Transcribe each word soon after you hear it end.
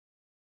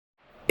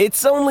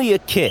It's only a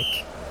kick,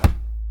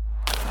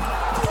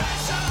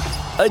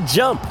 a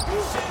jump,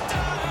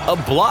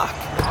 a block.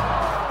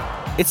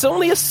 It's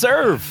only a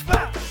serve.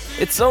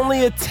 It's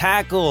only a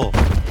tackle,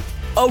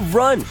 a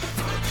run.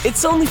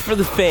 It's only for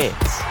the fans.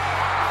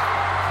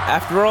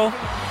 After all,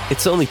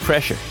 it's only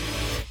pressure.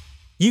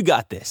 You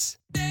got this.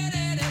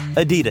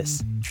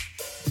 Adidas.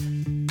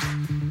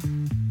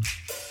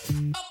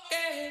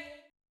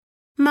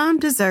 Mom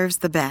deserves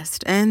the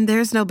best, and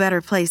there's no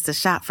better place to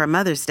shop for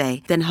Mother's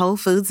Day than Whole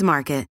Foods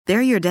Market.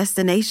 They're your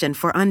destination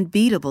for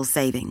unbeatable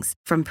savings,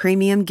 from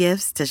premium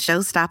gifts to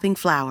show-stopping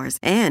flowers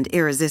and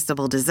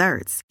irresistible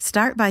desserts.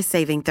 Start by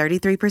saving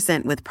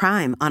 33% with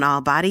Prime on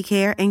all body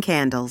care and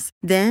candles.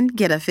 Then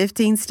get a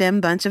 15-stem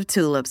bunch of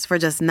tulips for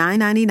just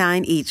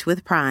 $9.99 each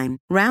with Prime.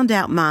 Round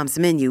out Mom's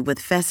menu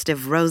with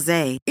festive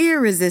rosé,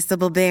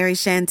 irresistible berry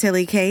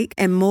chantilly cake,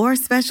 and more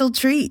special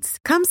treats.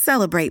 Come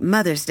celebrate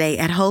Mother's Day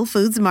at Whole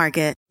Foods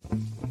Market.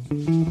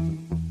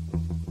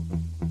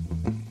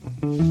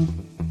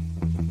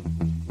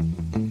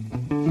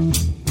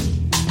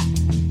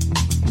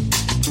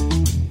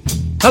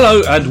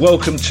 Hello and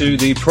welcome to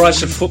The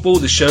Price of Football,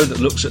 the show that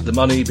looks at the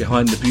money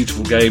behind the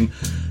beautiful game,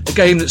 a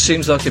game that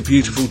seems like a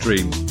beautiful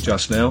dream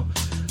just now.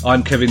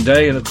 I'm Kevin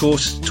Day, and of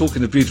course,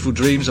 talking of beautiful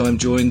dreams, I'm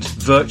joined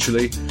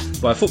virtually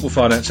by a football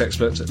finance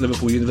expert at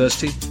Liverpool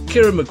University,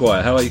 Kieran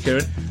Maguire. How are you,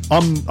 Kieran?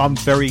 I'm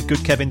very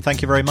good, Kevin.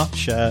 Thank you very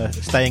much.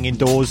 Staying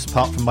indoors,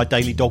 apart from my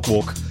daily dog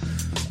walk.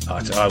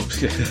 I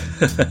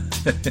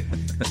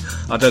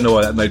don't know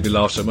why that made me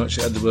laugh so much.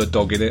 It had the word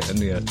dog in it, and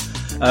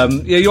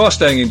yeah, you are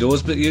staying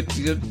indoors, but you're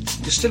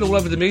still all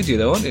over the media,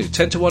 though, aren't you?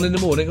 10 to 1 in the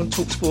morning on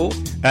Talk Sport.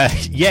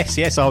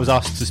 Yes. I was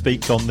asked to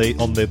speak on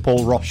the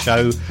Paul Ross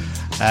show.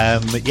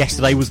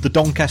 Yesterday was the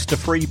Doncaster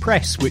Free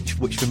Press, which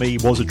for me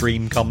was a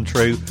dream come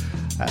true.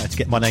 To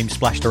get my name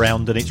splashed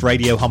around, and it's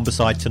Radio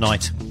Humberside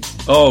tonight.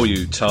 Oh,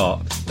 you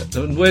tart!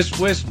 And where's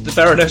the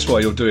Baroness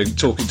while you're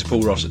talking to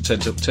Paul Ross at 10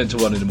 to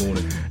 1 in the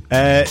morning?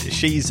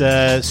 She's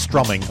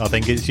strumming. I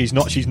think she's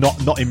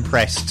not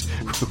impressed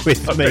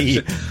with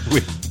me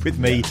with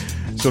me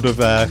sort of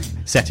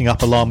setting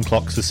up alarm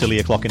clocks for silly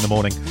o'clock in the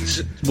morning.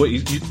 What,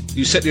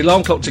 you set the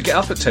alarm clock to get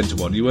up at 10 to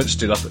 1? You weren't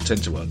still up at 10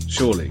 to 1,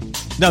 surely?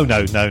 No.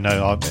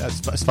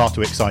 It's far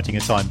too exciting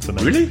a time for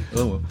me. Really?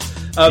 Oh.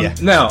 Yeah.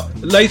 Now,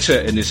 later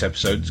in this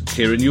episode,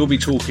 Kieran, you'll be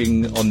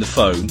talking on the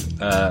phone.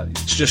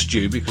 It's just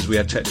you because we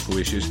had technical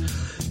issues.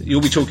 You'll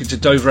be talking to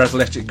Dover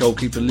Athletic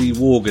goalkeeper Lee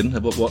Worgan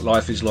about what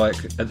life is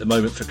like at the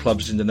moment for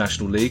clubs in the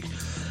National League,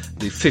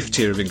 the fifth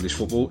tier of English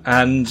football.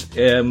 And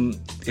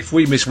if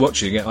we miss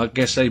watching it, I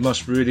guess they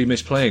must really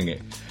miss playing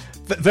it.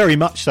 Very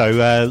much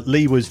so.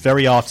 Lee was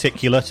very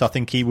articulate. I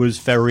think he was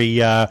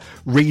very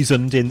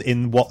reasoned in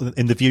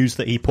the views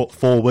that he put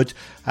forward.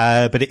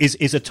 But it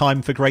is a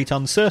time for great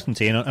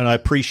uncertainty, and I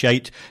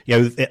appreciate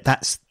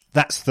that's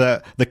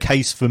the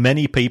case for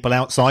many people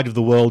outside of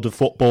the world of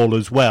football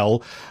as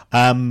well.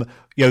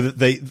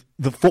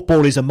 The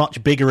football is a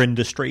much bigger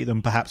industry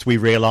than perhaps we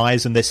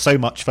realise, and there's so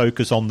much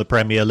focus on the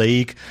Premier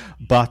League.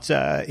 But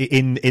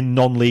in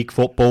non-league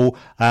football,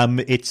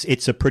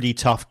 it's a pretty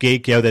tough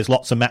gig. There's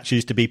lots of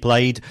matches to be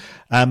played,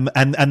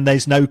 and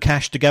there's no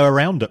cash to go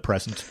around at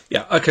present.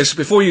 Yeah. Okay. So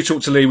before you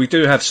talk to Lee, we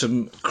do have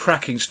some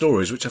cracking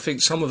stories, which I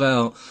think some of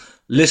our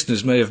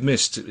listeners may have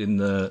missed in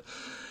the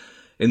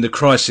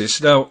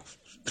crisis. Now,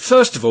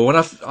 first of all, and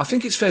I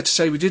think it's fair to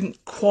say we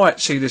didn't quite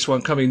see this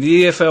one coming.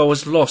 The EFL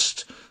has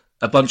lost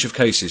a bunch of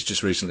cases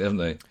just recently, haven't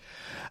they?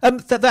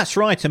 That's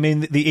right. I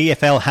mean, the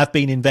EFL have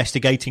been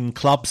investigating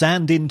clubs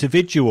and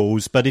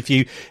individuals, but if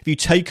you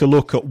take a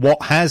look at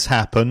what has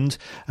happened,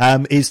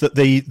 is that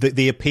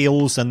the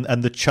appeals and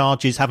the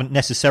charges haven't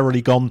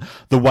necessarily gone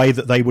the way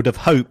that they would have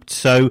hoped.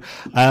 So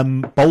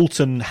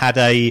Bolton had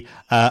a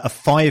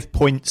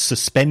 5-point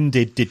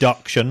suspended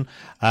deduction,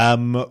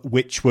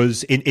 which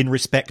was in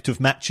respect of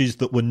matches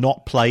that were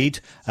not played.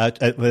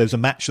 There was a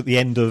match at the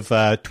end of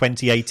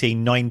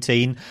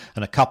 2018-19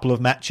 and a couple of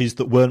matches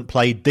that weren't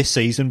played this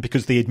season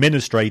because the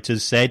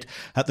administrators said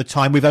at the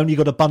time, we've only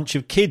got a bunch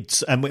of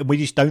kids and we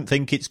just don't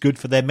think it's good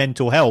for their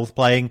mental health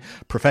playing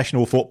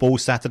professional football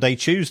Saturday,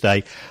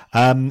 Tuesday.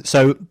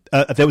 So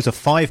there was a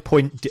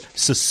 5-point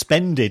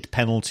suspended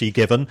penalty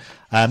given.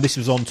 This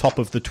was on top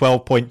of the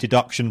 12-point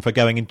deduction for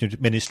going into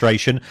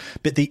administration.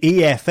 But the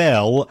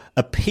EFL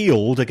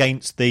appealed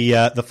against the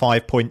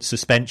 5-point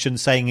suspension,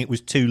 saying it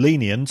was too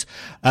lenient.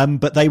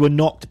 But they were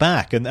knocked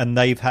back, and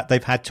they've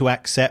had to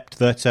accept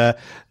that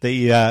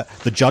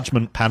the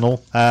judgment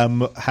panel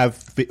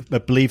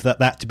believe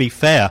that to be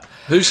fair.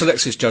 Who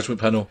selects this judgment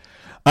panel?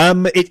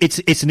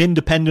 It's an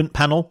independent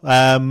panel.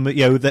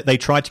 That they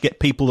try to get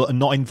people that are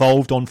not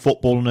involved on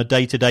football on a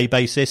day-to-day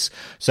basis.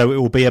 So it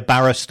will be a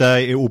barrister,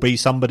 it will be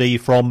somebody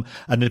from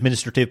an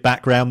administrative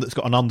background that's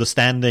got an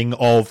understanding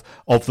of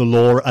the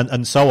law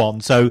and so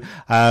on. So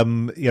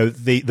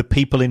the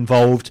people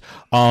involved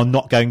are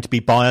not going to be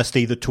biased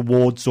either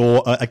towards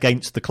or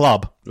against the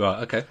club.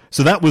 Right, okay.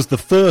 So that was the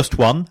first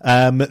one.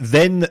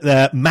 Then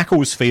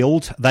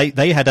Macclesfield,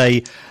 they had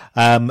a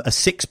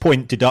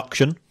 6-point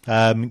deduction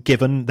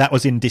given. That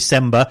was in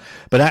December,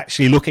 but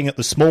actually looking at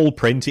the small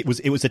print, it was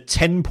a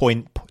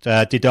 10-point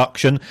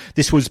deduction.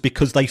 This was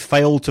because they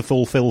failed to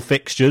fulfil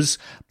fixtures,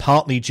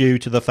 partly due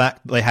to the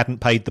fact that they hadn't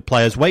paid the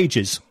players'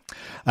 wages.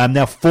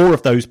 Now, 4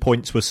 of those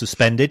points were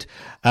suspended.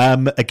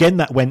 Again,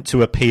 that went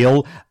to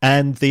appeal,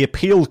 and the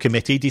appeal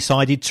committee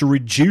decided to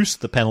reduce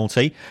the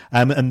penalty,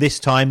 and this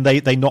time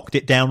they knocked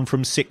it down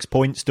from 6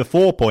 points to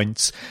 4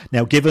 points.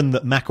 Now, given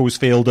that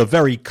Macclesfield are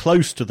very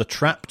close to the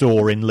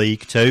trapdoor in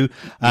League Two,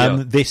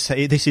 this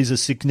is a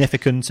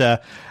significant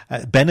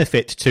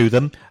benefit to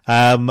them.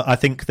 I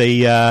think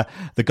the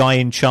guy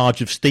in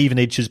charge of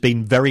Stevenage has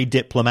been very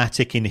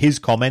diplomatic in his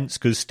comments,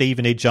 because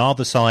Stevenage are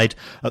the side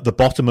at the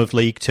bottom of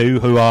League Two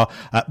who are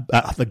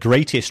at the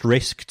greatest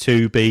risk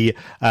to be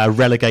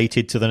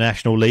relegated to the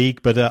National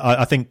League. But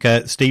I think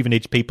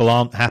Stevenage people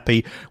aren't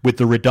happy with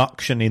the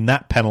reduction in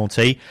that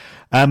penalty.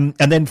 And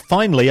then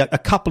finally, a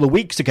couple of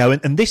weeks ago,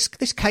 and this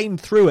came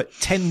through at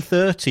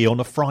 10:30 on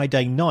a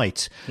Friday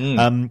night.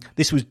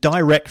 This was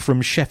direct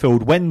from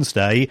Sheffield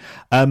Wednesday.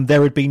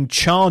 There had been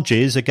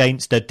charges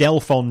against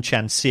Delphon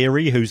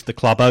Chansiri, who's the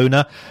club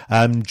owner,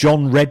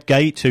 John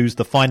Redgate, who's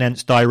the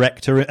finance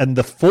director, and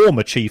the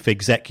former chief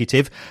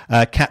executive,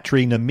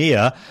 Katrina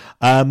Mir,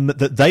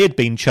 that they had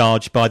been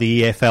charged by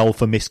the EFL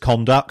for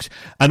misconduct.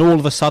 And all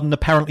of a sudden,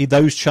 apparently,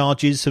 those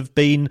charges have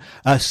been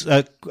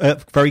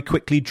very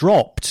quickly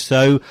dropped.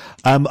 So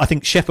I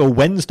think Sheffield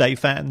Wednesday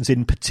fans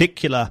in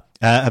particular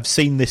have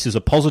seen this as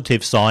a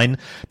positive sign,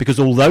 because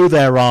although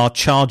there are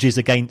charges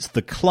against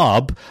the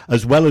club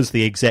as well as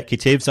the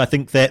executives, I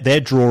think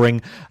they're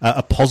drawing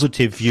a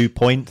positive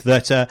viewpoint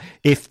that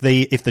if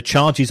the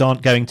charges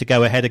aren't going to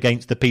go ahead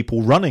against the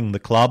people running the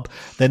club,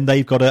 then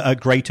they've got a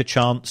greater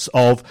chance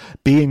of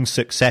being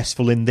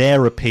successful in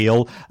their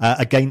appeal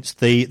against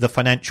the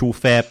financial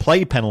fair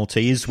play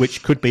penalties,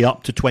 which could be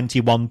up to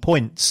 21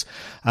 points.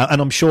 And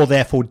I'm sure,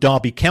 therefore,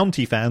 Derby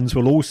County fans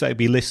will also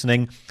be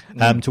listening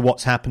to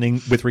what's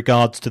happening with regards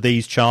to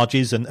these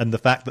charges and the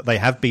fact that they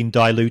have been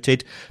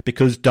diluted,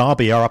 because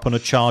Derby are up on a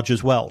charge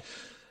as well.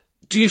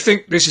 Do you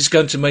think this is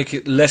going to make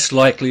it less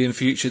likely in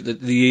future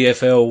that the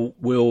EFL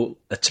will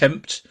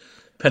attempt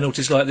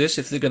penalties like this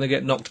if they're going to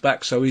get knocked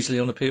back so easily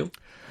on appeal?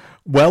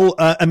 Well,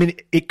 I mean,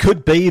 it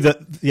could be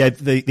that the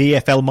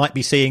EFL might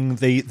be seeing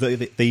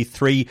the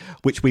 3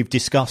 which we've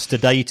discussed to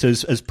date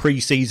as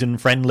pre-season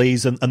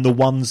friendlies, and the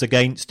ones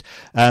against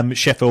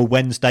Sheffield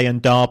Wednesday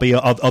and Derby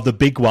are the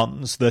big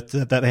ones that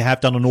they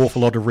have done an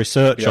awful lot of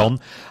research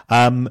on.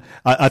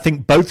 I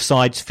think both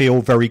sides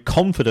feel very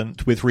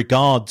confident with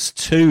regards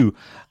to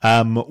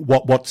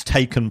what's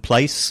taken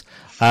place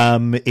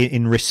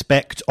in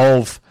respect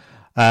of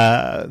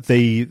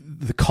the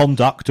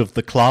conduct of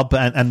the club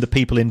and the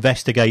people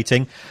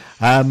investigating,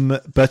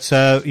 but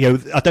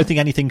I don't think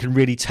anything can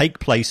really take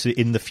place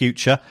in the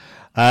future.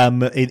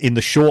 In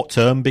the short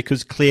term,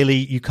 because clearly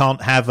you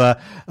can't have a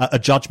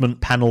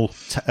judgment panel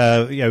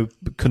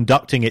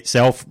conducting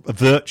itself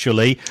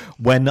virtually,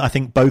 when I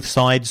think both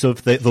sides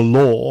of the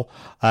law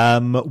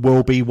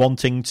will be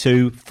wanting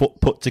to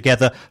put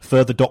together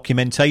further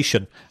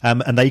documentation,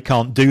 and they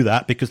can't do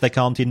that because they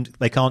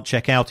can't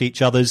check out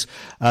each other's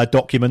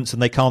documents,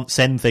 and they can't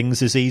send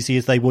things as easy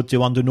as they would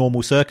do under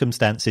normal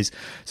circumstances.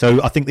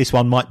 So I think this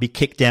one might be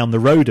kicked down the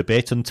road a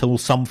bit until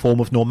some form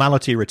of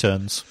normality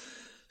returns.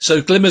 So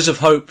glimmers of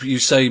hope, you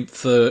say,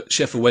 for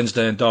Sheffield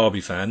Wednesday and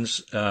Derby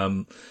fans.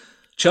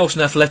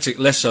 Charlton Athletic,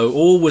 less so.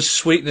 All was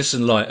sweetness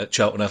and light at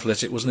Charlton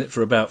Athletic, wasn't it,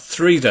 for about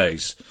 3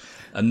 days?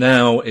 And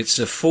now it's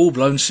a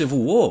full-blown civil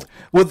war.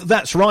 Well,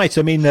 that's right.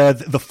 I mean,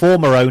 the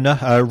former owner,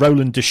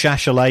 Roland de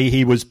Chachelet,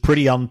 he was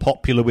pretty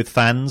unpopular with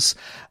fans.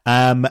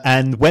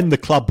 And when the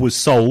club was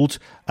sold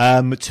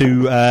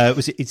to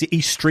was it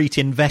East Street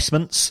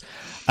Investments,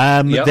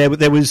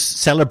 there was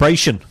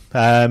celebration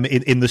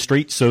in the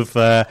streets of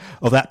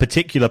that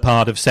particular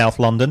part of South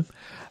London.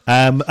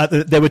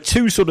 There were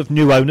 2 sort of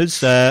new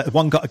owners.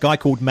 One got a guy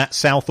called Matt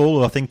Southall,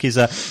 who I think is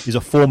a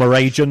former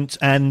agent,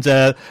 and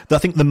I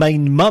think the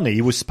main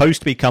money was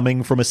supposed to be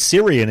coming from a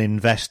Syrian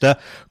investor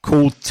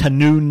called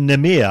Tanoun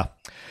Namir.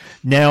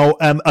 Now,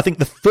 I think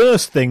the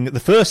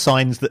first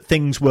signs that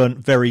things weren't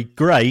very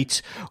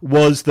great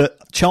was that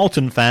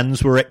Charlton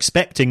fans were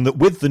expecting that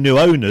with the new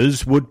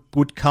owners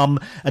would come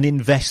an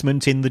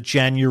investment in the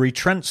January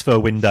transfer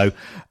window.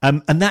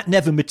 And that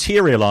never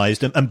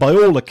materialised. And by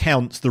all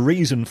accounts, the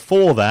reason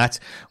for that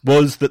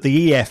was that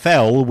the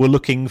EFL were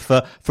looking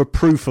for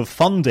proof of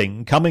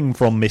funding coming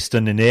from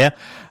Mr. Ninir.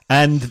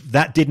 And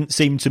that didn't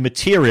seem to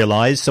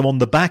materialise. So on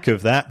the back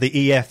of that, the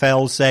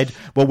EFL said,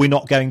 well, we're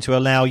not going to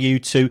allow you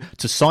to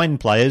sign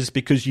players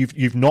because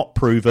you've not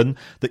proven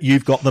that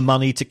you've got the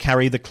money to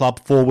carry the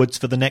club forwards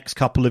for the next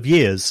couple of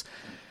years.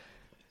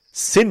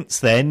 since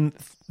then,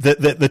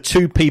 the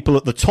two people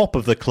at the top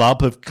of the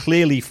club have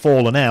clearly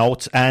fallen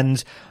out,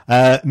 and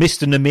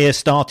Mr. Namir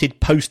started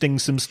posting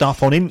some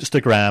stuff on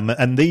Instagram,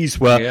 and these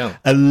were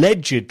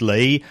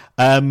allegedly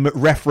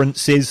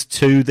references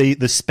to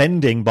the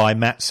spending by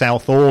Matt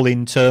Southall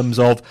in terms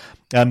of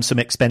some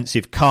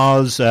expensive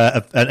cars,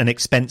 an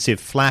expensive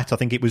flat. I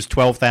think it was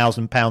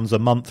 £12,000 a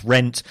month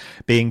rent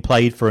being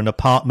paid for an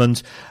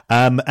apartment.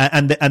 And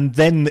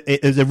then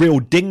there's a real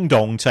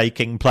ding-dong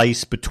taking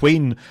place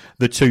between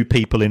the two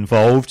people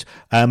involved.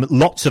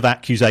 Lots of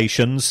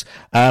accusations.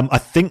 I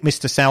think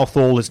Mr.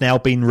 Southall has now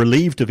been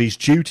relieved of his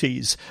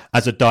duties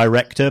as a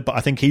director, but I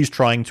think he's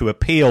trying to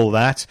appeal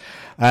that.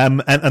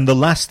 And the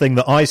last thing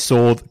that I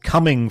saw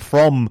coming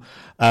from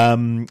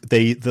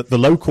the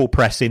local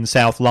press in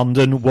South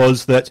London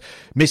was that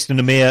Mr.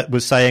 Namir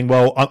was saying,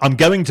 well, I'm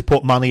going to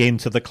put money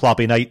into the club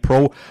in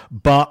April,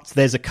 but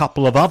there's a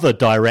couple of other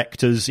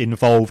directors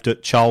involved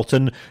at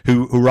Charlton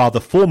who are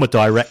the former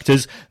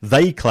directors.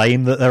 They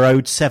claim that they're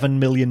owed £7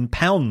 million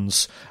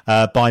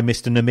by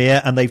Mr.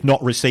 Namir, and they've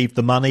not received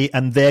the money,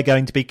 and they're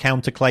going to be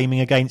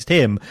counterclaiming against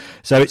him.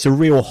 So it's a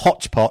real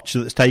hodgepodge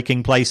that's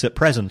taking place at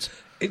present.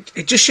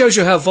 It just shows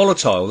you how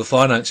volatile the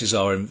finances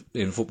are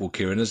in football,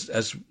 Kieran,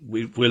 as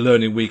we're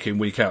learning week in,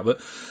 week out. But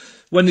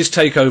when this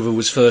takeover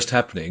was first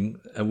happening,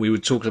 and we were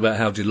talking about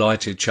how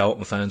delighted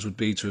Charlton fans would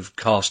be to have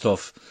cast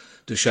off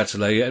Du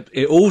Châtelet,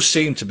 it all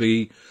seemed to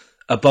be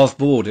above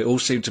board. It all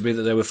seemed to be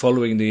that they were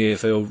following the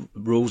EFL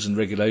rules and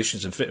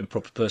regulations and fit and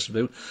proper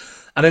personnel.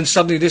 And then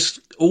suddenly this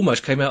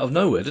almost came out of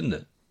nowhere, didn't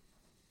it?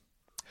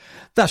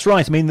 That's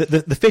right. I mean,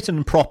 the fit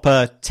and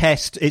proper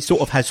test, it sort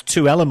of has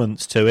two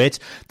elements to it.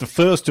 The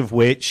first of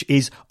which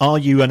is, are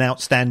you an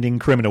outstanding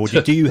criminal?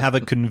 Do you have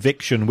a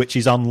conviction which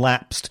is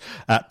unlapsed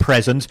at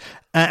present?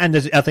 And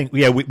as I think,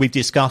 we've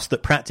discussed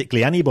that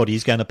practically anybody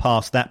is going to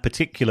pass that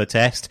particular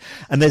test.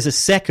 And there's a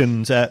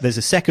second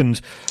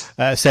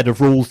set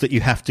of rules that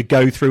you have to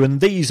go through, and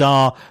these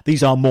are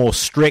more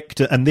strict.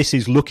 And this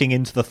is looking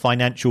into the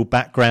financial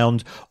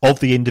background of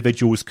the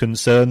individuals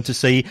concerned to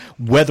see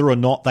whether or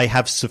not they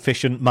have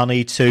sufficient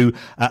money to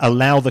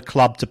allow the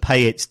club to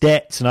pay its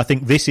debts. And I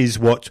think this is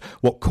what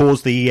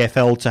caused the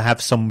EFL to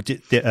have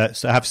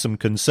some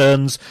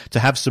concerns, to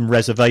have some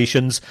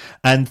reservations,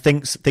 and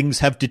things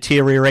have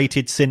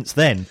deteriorated since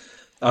then.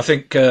 I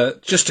think,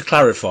 just to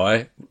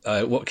clarify,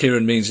 what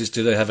Kieran means is,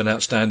 do they have an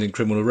outstanding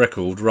criminal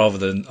record rather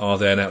than are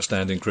they an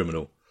outstanding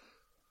criminal?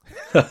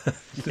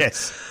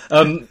 Yes.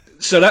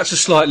 So that's a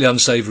slightly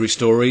unsavoury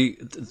story.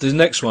 The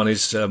next one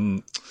is,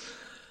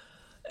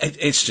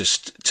 it's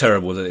just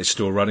terrible that it's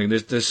still running.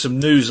 There's some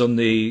news on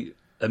the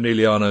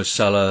Emiliano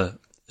Sala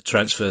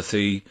transfer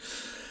fee.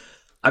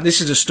 And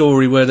this is a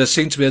story where there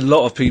seem to be a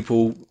lot of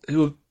people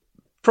who are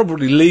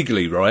probably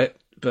legally right,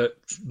 but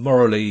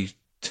morally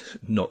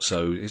not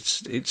so.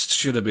 It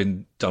should have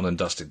been done and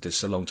dusted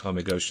this a long time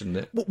ago, shouldn't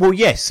it? Well,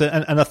 yes,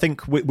 and I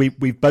think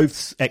we've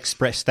both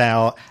expressed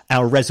our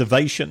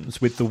reservations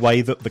with the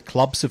way that the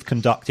clubs have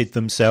conducted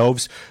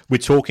themselves. We're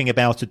talking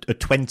about a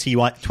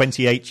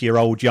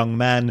 28-year-old young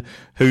man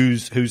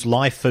whose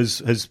life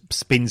has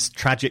been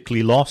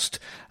tragically lost.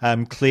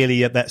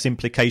 Clearly, that's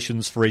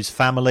implications for his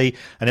family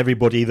and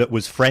everybody that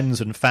was friends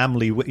and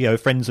family,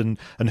 friends and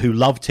who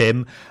loved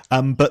him.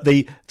 But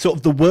the sort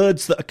of the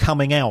words that are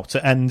coming out,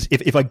 and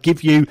if I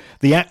give you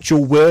the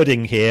actual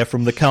wording here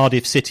from the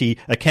Cardiff City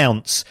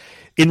accounts,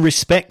 in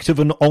respect of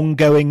an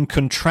ongoing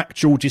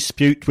contractual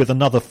dispute with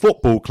another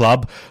football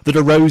club that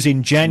arose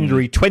in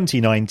January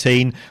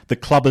 2019, the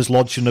club has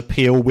lodged an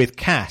appeal with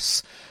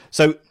CAS.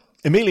 So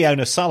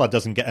Emiliano Sala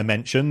doesn't get a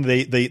mention.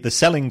 The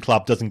selling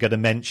club doesn't get a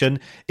mention.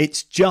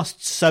 It's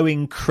just so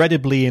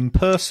incredibly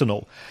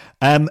impersonal.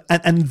 And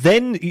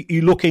then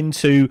you look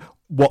into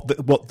what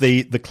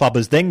the club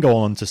has then gone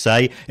on to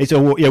say is,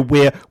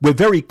 we're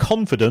very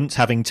confident,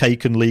 having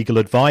taken legal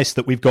advice,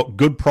 that we've got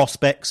good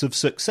prospects of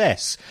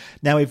success.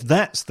 Now, if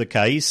that's the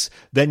case,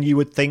 then you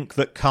would think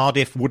that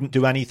Cardiff wouldn't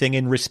do anything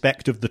in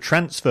respect of the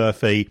transfer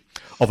fee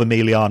of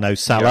Emiliano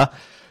Sala. Yeah.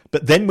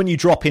 But then when you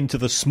drop into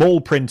the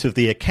small print of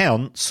the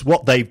accounts,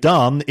 what they've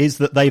done is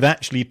that they've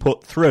actually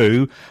put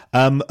through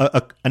an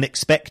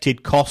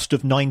expected cost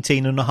of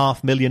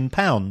 £19.5 million.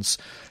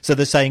 So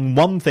they're saying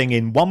one thing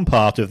in one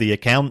part of the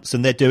accounts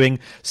and they're doing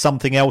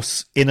something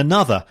else in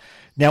another.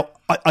 Now,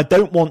 I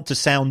don't want to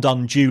sound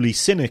unduly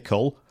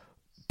cynical,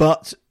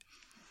 but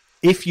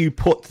if you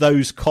put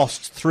those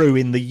costs through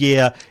in the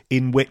year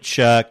in which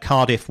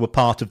Cardiff were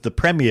part of the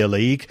Premier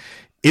League,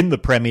 in the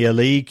Premier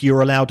League, you're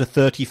allowed a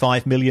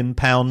 £35 million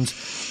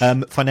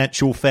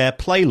financial fair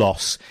play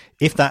loss.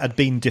 If that had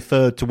been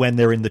deferred to when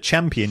they're in the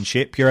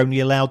Championship, you're only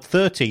allowed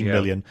 £13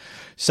 million.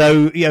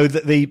 So,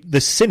 the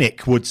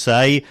cynic would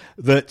say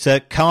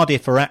that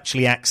Cardiff are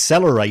actually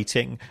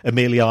accelerating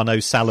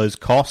Emiliano Sala's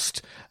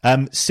cost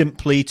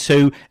simply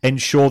to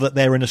ensure that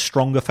they're in a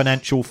stronger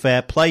financial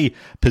fair play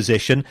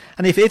position.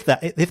 And if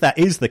that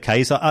is the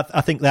case, I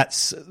think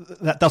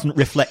that doesn't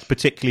reflect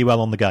particularly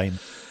well on the game.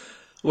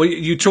 Well,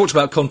 you talked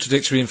about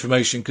contradictory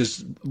information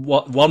because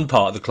one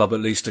part of the club,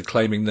 at least, are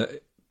claiming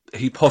that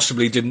he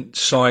possibly didn't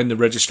sign the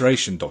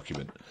registration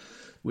document,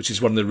 which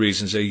is one of the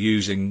reasons they're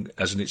using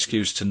as an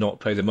excuse to not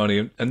pay the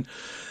money. And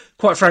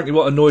quite frankly,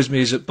 what annoys me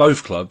is that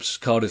both clubs,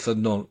 Cardiff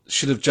and Nantes,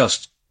 should have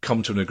just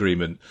come to an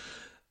agreement,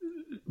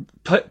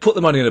 put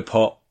the money in a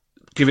pot,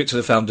 give it to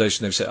the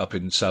foundation they've set up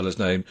in Salah's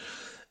name,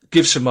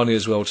 give some money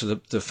as well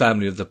to the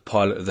family of the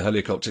pilot of the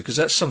helicopter, because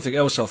that's something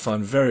else I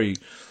find very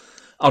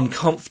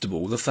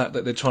uncomfortable, the fact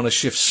that they're trying to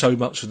shift so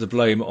much of the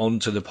blame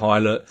onto the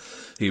pilot.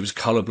 He was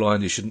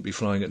colourblind, he shouldn't be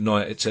flying at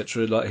night,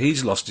 etc. Like,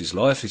 he's lost his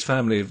life, his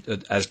family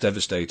as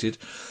devastated,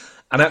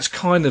 and that's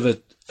kind of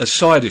a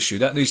side issue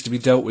that needs to be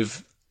dealt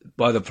with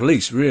by the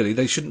police, really.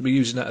 They shouldn't be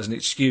using that as an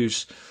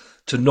excuse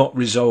to not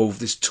resolve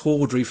this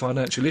tawdry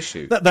financial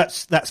issue.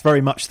 That's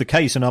very much the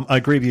case, and I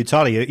agree with you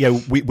entirely.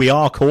 We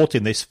are caught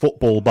in this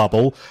football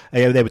bubble.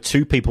 There were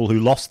two people who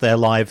lost their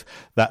life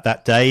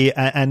that day,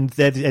 and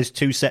there's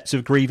two sets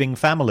of grieving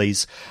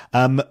families.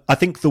 I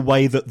think the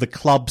way that the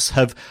clubs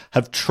have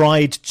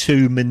tried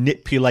to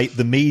manipulate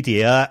the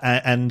media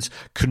and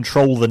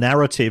control the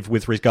narrative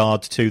with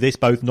regard to this,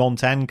 both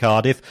Nantes and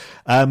Cardiff,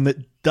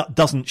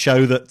 doesn't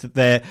show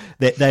that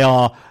they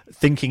are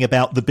thinking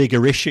about the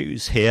bigger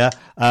issues here.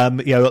 A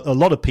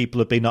lot of people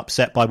have been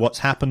upset by what's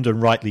happened,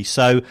 and rightly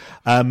so.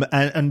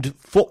 And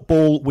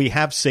football, we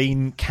have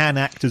seen, can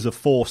act as a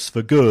force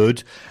for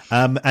good.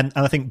 And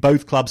I think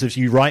both clubs, as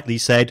you rightly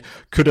said,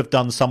 could have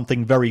done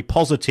something very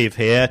positive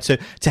here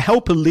to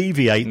help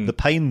alleviate the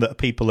pain that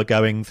people are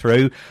going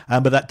through.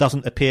 But that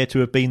doesn't appear to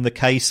have been the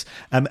case.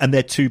 And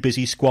they're too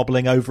busy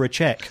squabbling over a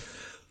cheque.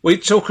 We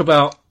talk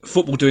about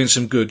football doing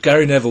some good.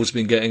 Gary Neville's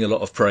been getting a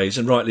lot of praise,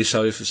 and rightly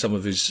so, for some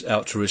of his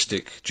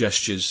altruistic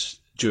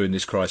gestures during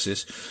this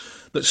crisis.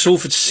 But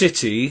Salford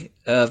City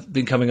have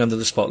been coming under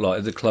the spotlight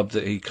of the club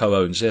that he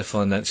co-owns. Their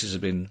finances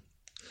have been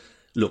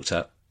looked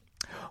at.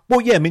 Well,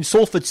 yeah, I mean,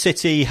 Salford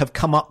City have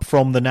come up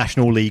from the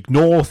National League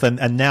North,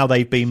 and now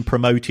they've been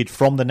promoted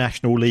from the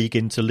National League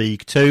into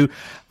League Two,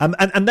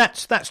 and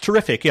that's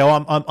terrific.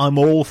 I'm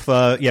all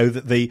for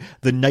the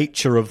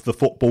nature of the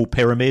football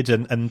pyramid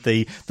and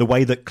the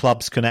way that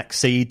clubs can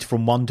accede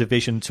from one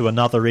division to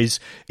another is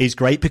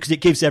great, because it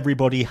gives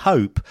everybody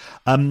hope.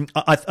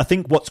 I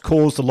think what's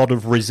caused a lot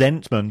of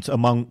resentment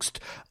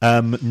amongst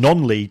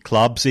non-league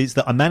clubs is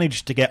that I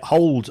managed to get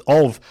hold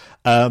of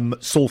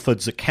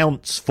Salford's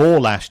accounts for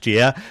last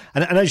year.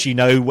 And as you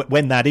know,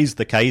 when that is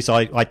the case,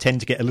 I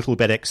tend to get a little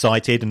bit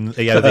excited, and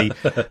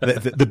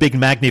the big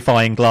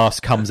magnifying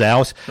glass comes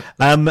out,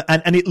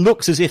 and it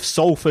looks as if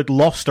Salford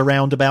lost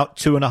around about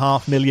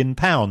 £2.5 million.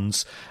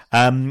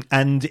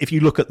 And if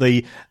you look at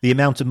the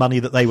amount of money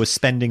that they were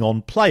spending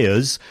on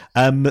players,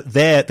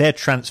 their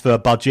transfer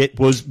budget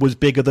was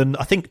bigger than,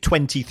 I think,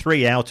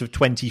 23 out of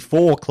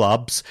 24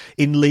 clubs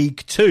in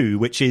League Two,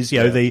 which is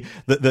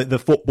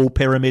the football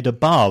pyramid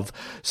above.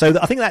 So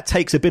I think that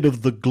takes a bit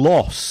of the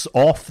gloss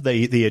off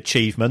the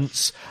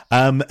achievements.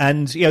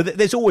 And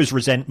there's always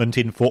resentment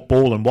in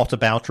football and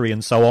whataboutery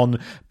and so on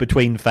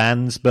between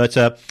fans, but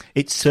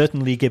it's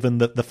certainly given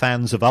that the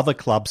fans of other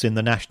clubs in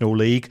the National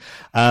League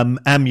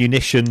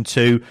ammunition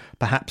to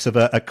perhaps of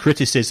a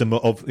criticism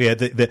of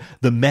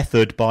the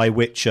method by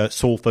which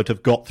Salford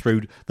have got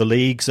through the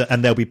leagues,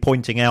 and they'll be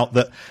pointing out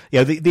that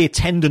the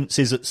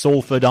attendances at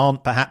Salford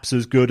aren't perhaps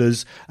as good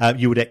as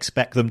you would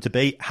expect them to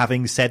be.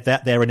 Having said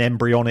that, they're an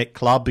embryonic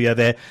club.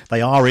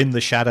 They are in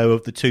the shadow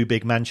of the two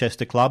big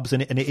Manchester clubs,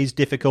 and it is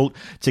difficult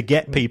to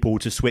get people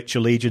to switch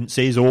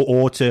allegiances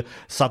or to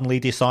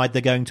suddenly decide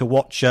they're going to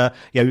watch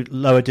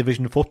lower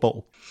division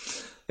football.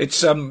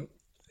 It's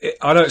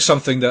I know it's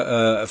something that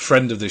a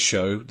friend of this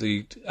show,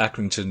 the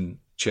Accrington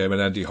chairman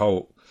Andy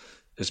Holt,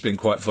 has been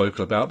quite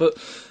vocal about. But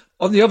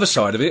on the other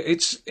side of it,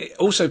 it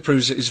also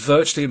proves that it's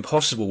virtually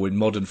impossible in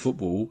modern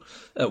football,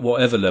 at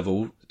whatever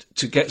level,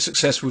 to get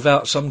success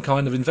without some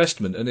kind of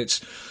investment. And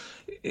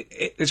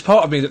it's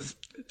part of me that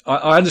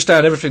I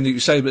understand everything that you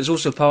say, but there's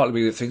also part of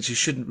me that thinks you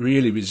shouldn't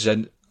really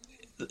resent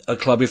a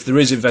club if there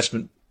is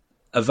investment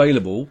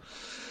available.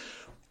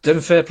 Then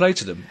fair play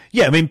to them.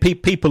 Yeah, I mean,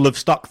 people have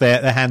stuck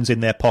their hands in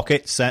their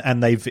pockets,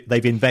 and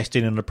they've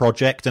invested in a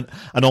project, and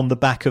on the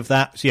back of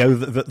that,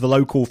 the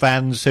local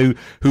fans who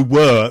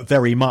were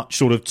very much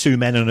sort of two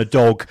men and a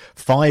dog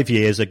 5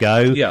 years ago.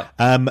 Yeah.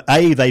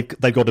 They've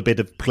got a bit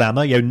of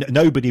glamour.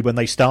 Nobody when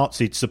they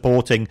started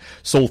supporting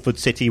Salford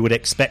City would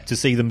expect to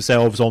see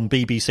themselves on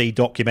BBC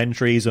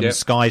documentaries and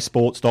Sky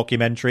Sports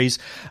documentaries.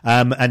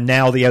 And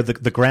now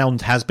the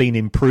ground has been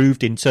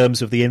improved in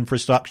terms of the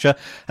infrastructure,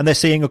 and they're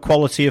seeing a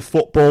quality of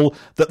football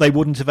that they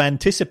wouldn't have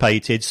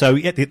anticipated. So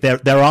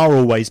there are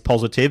always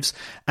positives,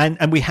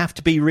 and we have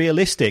to be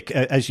realistic,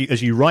 as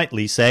you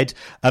rightly said.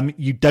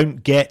 You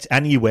don't get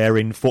anywhere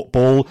in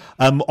football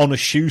on a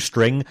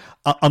shoestring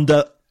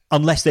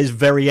unless there's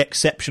very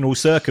exceptional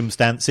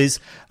circumstances.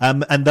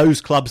 And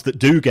those clubs that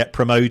do get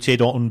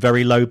promoted on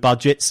very low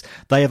budgets,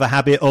 they have a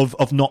habit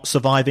of not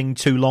surviving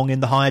too long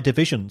in the higher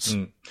divisions.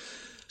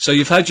 So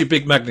you've had your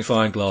big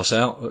magnifying glass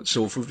out at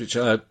Salford, which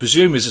I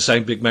presume is the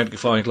same big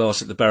magnifying glass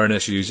that the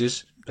Baroness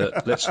uses,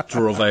 but let's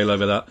draw a veil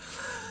over that.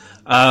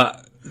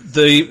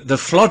 the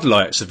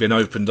floodlights have been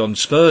opened on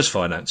Spurs'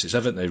 finances,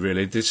 haven't they?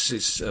 Really, this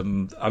is.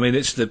 I mean,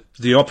 it's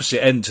the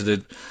opposite end to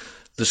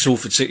the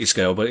Salford City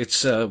scale, but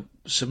it's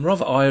some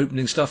rather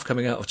eye-opening stuff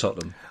coming out of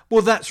Tottenham.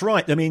 Well, that's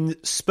right. I mean,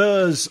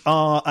 Spurs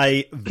are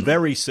a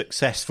very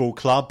successful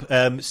club.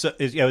 So,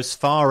 as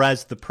far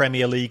as the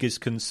Premier League is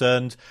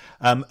concerned,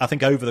 I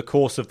think over the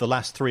course of the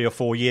last 3 or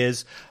 4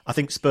 years, I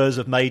think Spurs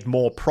have made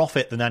more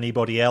profit than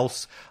anybody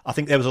else. I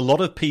think there was a lot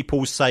of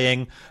people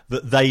saying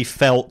that they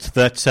felt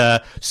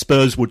that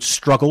Spurs would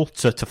struggle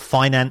to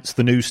finance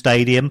the new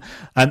stadium,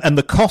 and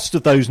the cost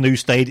of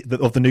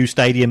the new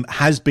stadium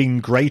has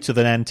been greater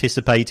than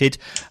anticipated.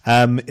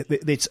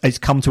 It's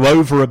come to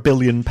over £1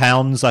 billion,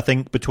 I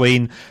think, between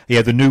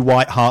the new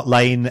White Hart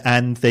Lane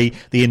and the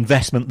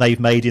investment they've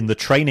made in the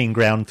training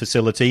ground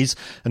facilities.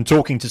 And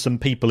talking to some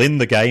people in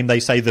the game, they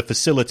say the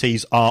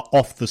facilities are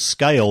off the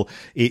scale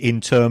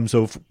in terms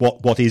of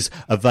what is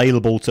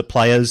available to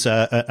players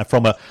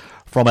from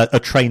a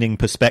training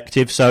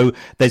perspective. So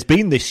there's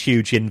been this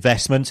huge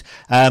investment.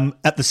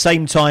 At the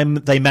same time,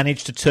 they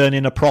managed to turn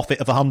in a profit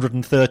of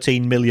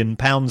 £113 million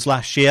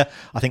last year.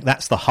 I think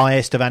that's the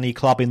highest of any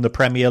club in the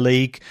Premier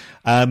League.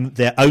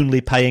 They're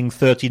only paying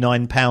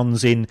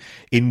 £39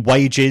 in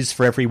wages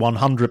for every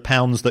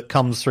 £100 that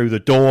comes through the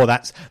door.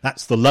 That's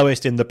the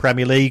lowest in the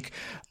Premier League.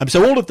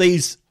 So all of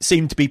these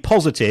seem to be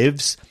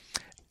positives.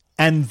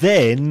 And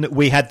then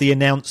we had the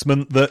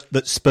announcement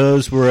that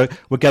Spurs were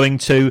going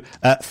to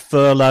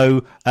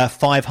furlough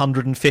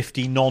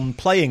 550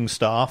 non-playing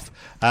staff,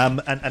 and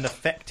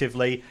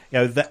effectively,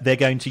 that they're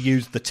going to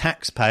use the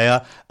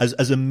taxpayer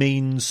as a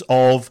means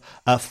of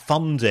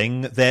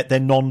funding their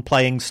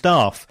non-playing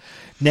staff.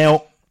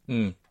 Now,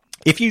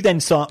 if you then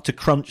start to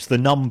crunch the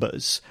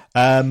numbers,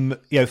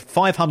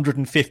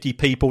 550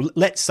 people,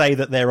 let's say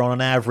that they're on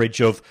an average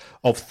of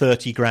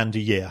 30 grand a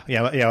year,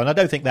 and I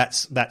don't think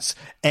that's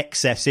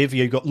excessive.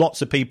 You've got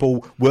lots of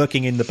people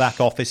working in the back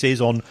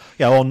offices on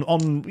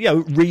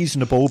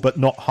reasonable but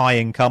not high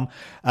income.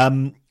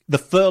 The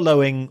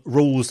furloughing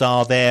rules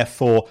are there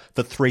for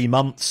 3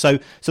 months, so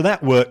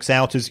that works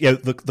out as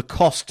the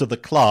cost to the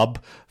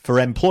club for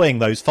employing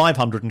those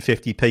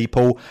 550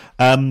 people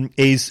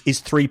is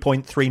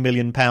 £3.3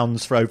 million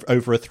for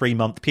over a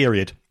 3-month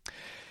period.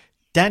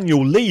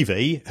 Daniel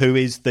Levy, who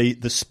is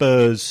the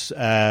Spurs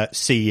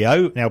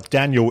CEO. Now,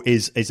 Daniel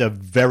is a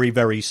very,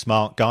 very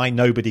smart guy.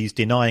 Nobody's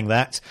denying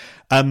that.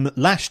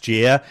 Last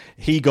year,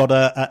 he got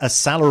a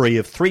salary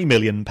of £3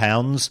 million,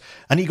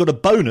 and he got a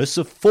bonus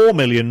of £4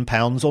 million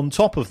on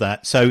top of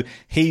that. So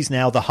he's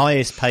now the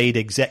highest paid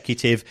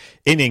executive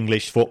in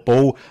English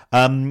football.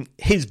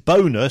 His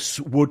bonus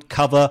would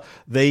cover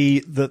the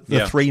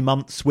 3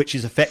 months, which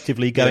is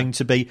effectively going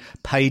to be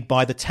paid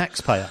by the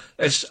taxpayer.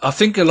 I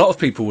think a lot of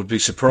people would be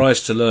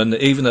surprised to learn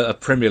that even at a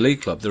Premier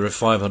League club, there are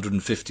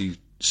 550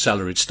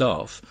 salaried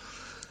staff.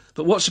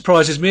 But what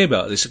surprises me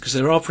about this is because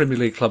there are Premier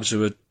League clubs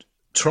who are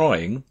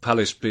trying,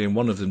 Palace being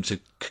one of them, to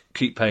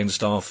keep paying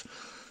staff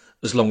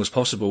as long as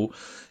possible.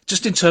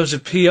 Just in terms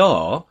of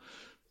PR,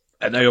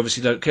 and they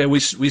obviously don't care. We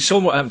saw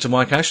what happened to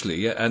Mike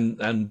Ashley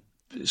and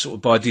sort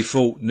of by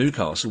default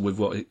Newcastle with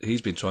what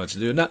he's been trying to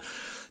do. And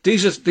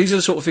these are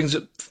the sort of things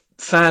that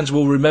fans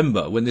will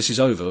remember when this is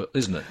over,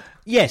 isn't it?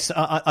 Yes,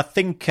 I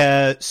think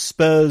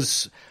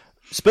Spurs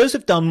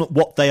have done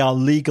what they are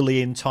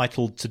legally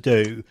entitled to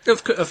do.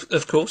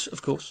 Of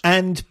course.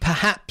 And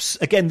perhaps,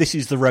 again, this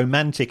is the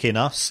romantic in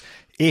us,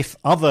 if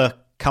other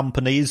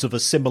companies of a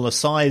similar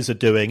size are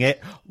doing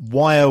it,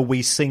 why are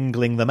we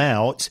singling them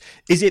out?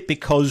 Is it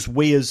because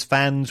we as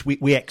fans,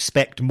 we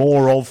expect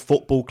more of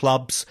football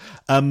clubs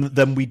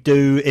than we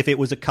do if it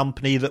was a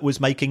company that was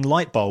making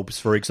light bulbs,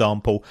 for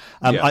example?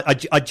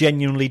 I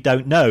genuinely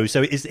don't know.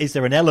 So is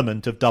there an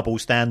element of double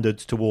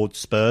standards towards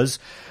Spurs?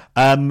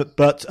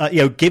 But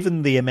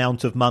given the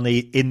amount of money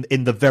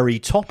in the very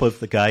top of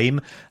the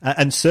game,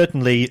 and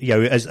certainly,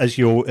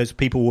 as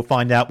people will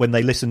find out when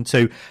they listen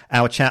to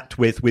our chat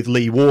with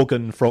Lee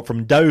Worgan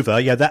from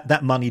Dover,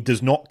 that money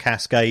does not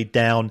cascade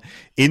down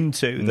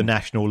into the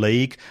National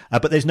League.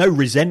 But there's no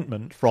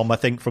resentment from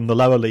the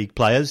lower league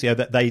players,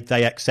 that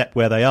they accept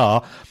where they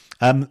are.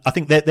 I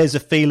think there's a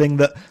feeling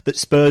that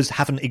Spurs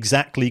haven't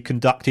exactly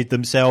conducted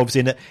themselves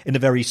in a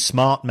very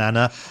smart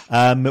manner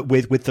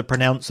with the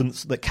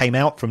pronouncements that came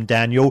out from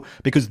Daniel,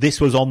 because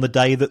this was on the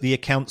day that the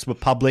accounts were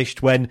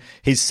published when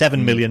his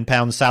 £7 million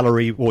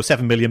salary or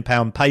 £7 million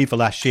pay for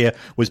last year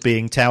was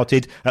being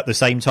touted. At the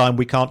same time,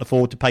 we can't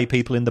afford to pay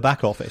people in the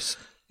back office.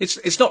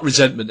 It's not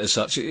resentment as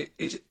such.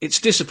 It's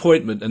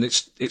disappointment, and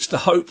it's the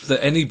hope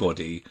that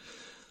anybody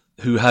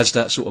who has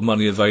that sort of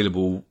money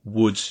available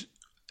would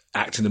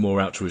act in a more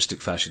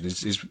altruistic fashion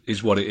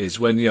is what it is.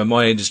 When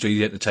my industry,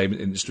 the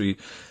entertainment industry,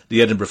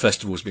 the Edinburgh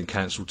Festival has been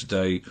cancelled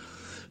today,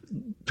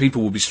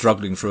 people will be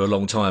struggling for a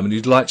long time, and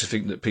you'd like to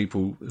think that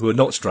people who are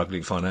not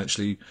struggling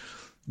financially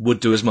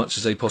would do as much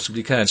as they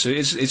possibly can. So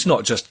it's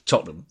not just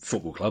Tottenham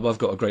Football Club. I've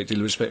got a great deal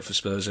of respect for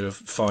Spurs. They're a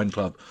fine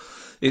club.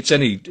 It's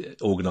any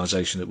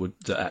organisation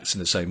that acts in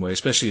the same way,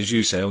 especially, as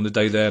you say, on the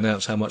day they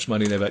announce how much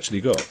money they've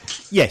actually got.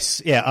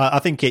 Yes, I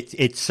think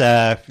it's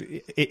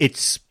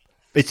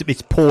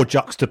it's poor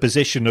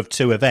juxtaposition of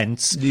two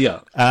events.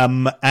 Yeah.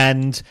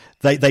 And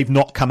they've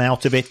not come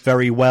out of it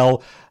very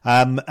well.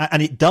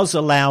 And it does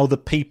allow the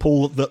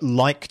people that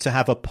like to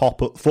have a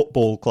pop at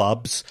football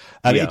clubs,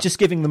 it's just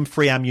giving them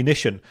free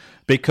ammunition,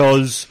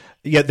 because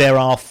there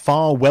are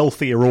far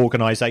wealthier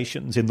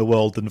organisations in the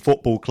world than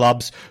football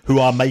clubs who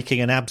are making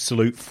an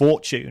absolute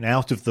fortune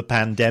out of the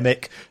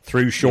pandemic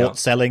through short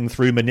selling,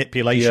 through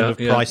manipulation of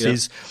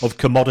prices of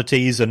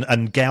commodities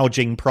and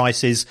gouging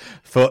prices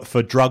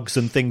for drugs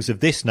and things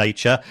of this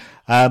nature.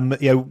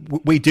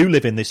 We do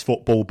live in this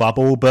football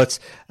bubble, but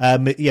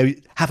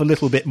have a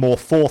little bit more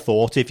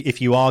forethought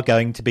if you are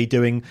going to be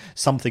doing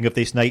something of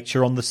this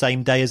nature on the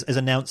same day as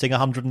announcing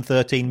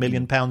 £113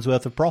 million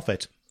worth of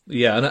profit.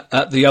 Yeah, and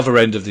at the other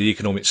end of the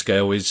economic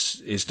scale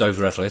is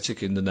Dover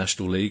Athletic in the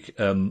National League.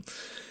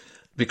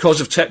 Because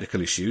of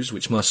technical issues,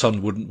 which my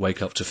son wouldn't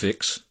wake up to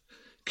fix,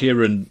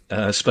 Kieran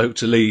spoke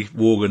to Lee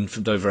Worgan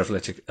from Dover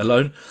Athletic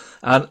alone.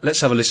 And let's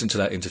have a listen to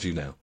that interview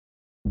now.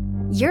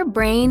 Your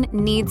brain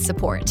needs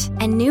support,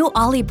 and new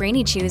Ollie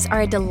Brainy Chews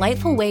are a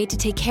delightful way to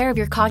take care of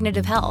your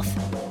cognitive health.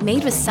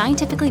 Made with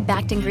scientifically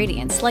backed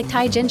ingredients like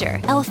Thai ginger,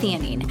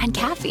 L-theanine, and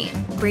caffeine,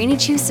 Brainy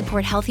Chews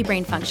support healthy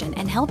brain function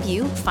and help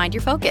you find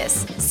your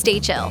focus, stay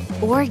chill,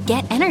 or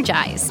get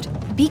energized.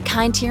 Be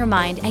kind to your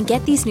mind and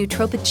get these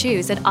nootropic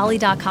chews at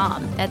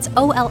ollie.com. That's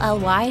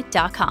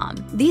OLLY.com.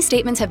 These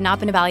statements have not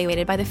been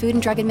evaluated by the Food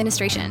and Drug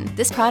Administration.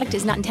 This product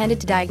is not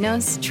intended to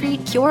diagnose,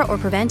 treat, cure, or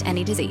prevent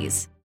any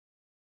disease.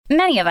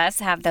 Many of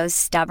us have those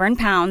stubborn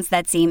pounds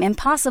that seem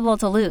impossible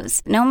to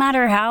lose, no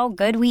matter how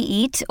good we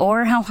eat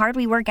or how hard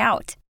we work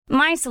out.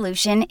 My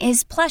solution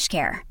is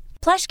PlushCare.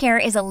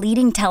 PlushCare is a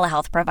leading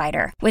telehealth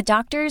provider with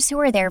doctors who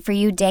are there for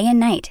you day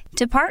and night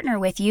to partner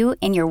with you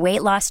in your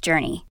weight loss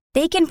journey.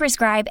 They can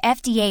prescribe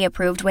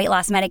FDA-approved weight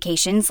loss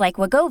medications like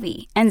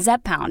Wegovy and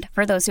Zepbound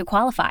for those who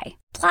qualify.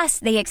 Plus,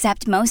 they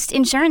accept most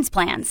insurance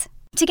plans.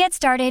 To get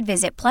started,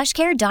 visit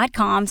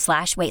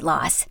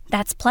plushcare.com/weightloss.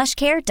 That's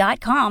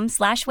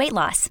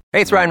plushcare.com/weightloss.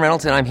 Hey, it's Ryan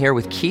Reynolds, and I'm here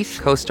with Keith,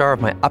 co-star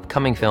of my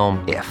upcoming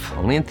film, If,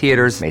 only in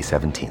theaters May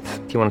 17th.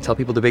 Do you want to tell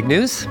people the big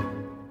news?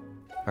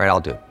 All right,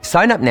 I'll do it.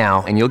 Sign up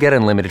now and you'll get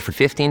unlimited for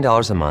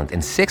 $15 a month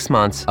and 6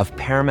 months of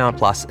Paramount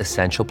Plus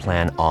Essential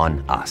Plan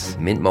on us.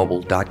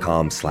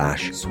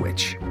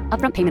 MintMobile.com/switch.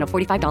 Upfront payment of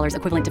 $45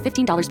 equivalent to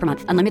 $15 per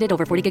month. Unlimited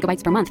over 40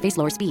 gigabytes per month. Face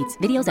lower speeds.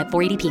 Videos at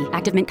 480p.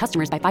 Active Mint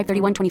customers by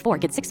 531.24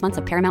 get 6 months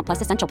of Paramount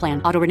Plus Essential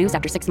Plan. Auto renews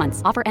after 6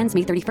 months. Offer ends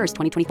May 31st,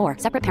 2024.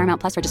 Separate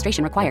Paramount Plus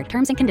registration required.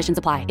 Terms and conditions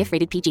apply if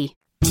rated PG.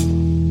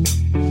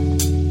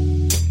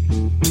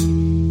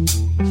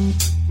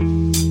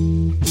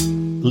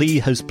 Lee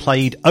has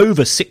played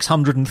over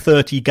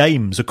 630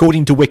 games,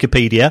 according to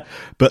Wikipedia,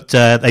 but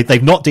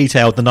they've not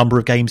detailed the number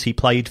of games he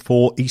played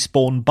for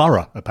Eastbourne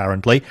Borough,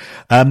 apparently.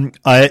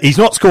 He's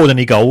not scored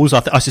any goals.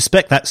 I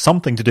suspect that's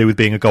something to do with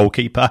being a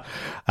goalkeeper.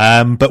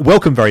 But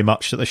welcome very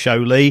much to the show,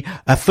 Lee.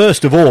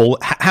 First of all,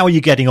 how are you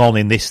getting on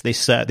in this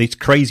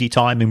crazy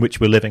time in which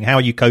we're living? How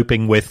are you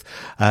coping with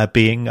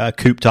being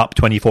cooped up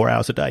 24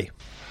 hours a day?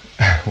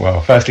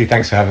 Well, firstly,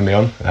 thanks for having me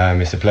on.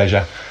 It's a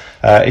pleasure.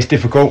 It's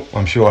difficult.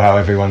 I'm sure how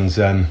everyone's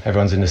in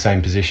the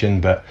same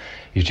position, but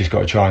you've just got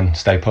to try and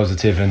stay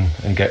positive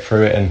and get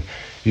through it and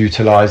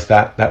utilise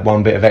that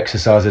one bit of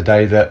exercise a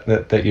day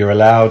that you're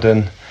allowed.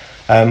 And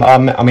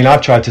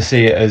I've tried to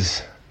see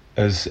it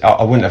as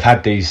I wouldn't have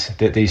had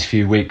these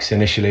few weeks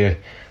initially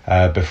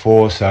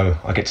before, so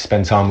I get to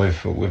spend time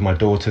with my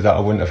daughter that I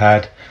wouldn't have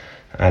had.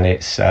 And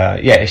it's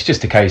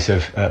just a case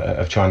of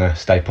trying to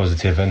stay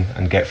positive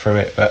and get through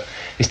it. But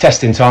it's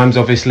testing times,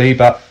 obviously.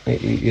 But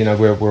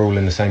we're all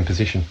in the same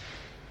position.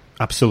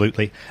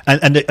 Absolutely.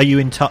 And are you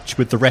in touch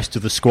with the rest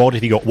of the squad?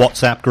 Have you got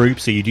WhatsApp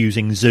groups? Are you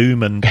using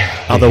Zoom and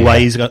other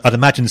ways? I'd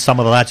imagine some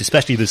of the lads,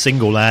 especially the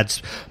single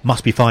lads,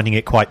 must be finding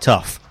it quite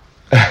tough.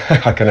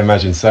 I can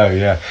imagine so.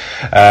 Yeah.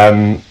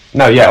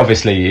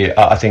 Obviously,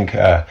 I think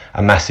a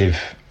massive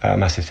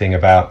thing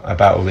about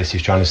all this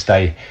is trying to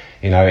stay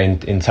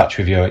in touch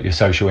with your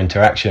social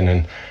interaction,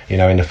 and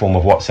in the form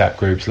of WhatsApp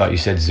groups, like you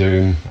said,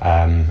 Zoom,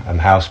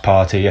 House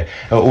Party,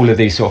 all of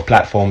these sort of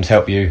platforms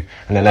help you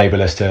and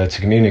enable us to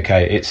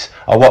communicate.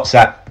 Our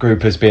WhatsApp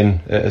group has been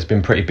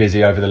pretty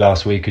busy over the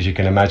last week, as you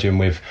can imagine,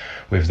 with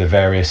the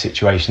various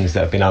situations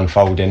that have been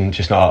unfolding,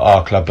 just not at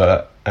our club,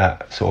 but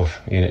at sort of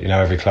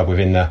every club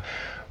within the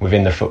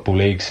football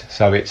leagues.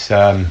 So it's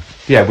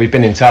we've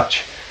been in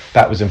touch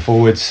backwards and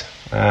forwards.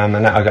 And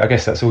I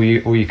guess that's all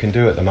you can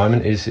do at the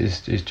moment is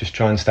just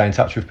try and stay in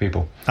touch with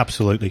people.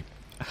 Absolutely.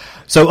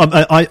 So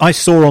I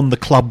saw on the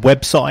club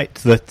website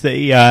that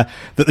the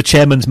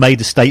chairman's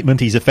made a statement.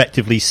 He's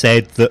effectively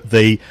said that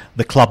the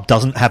club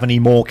doesn't have any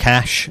more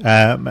cash,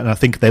 and I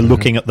think they're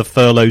looking at the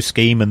furlough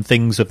scheme and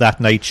things of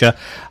that nature.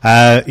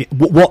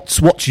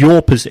 What's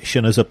your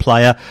position as a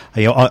player?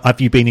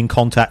 Have you been in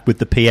contact with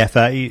the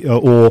PFA,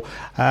 or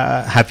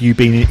have you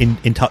been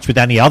in touch with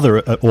any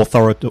other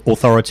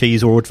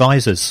authorities or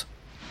advisors?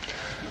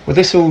 Well,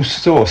 this all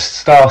sort of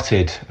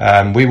started.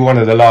 We were one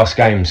of the last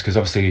games because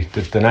obviously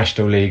the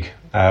National League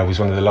was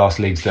one of the last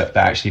leagues that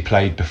actually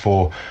played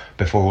before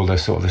all the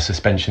sort of the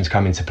suspensions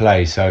come into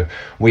play. So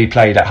we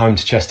played at home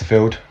to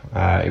Chesterfield.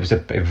 It was a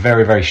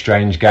very, very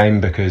strange game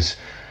because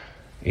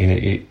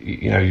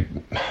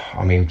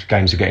I mean,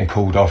 games are getting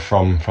called off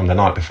from the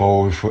night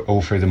before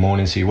all through the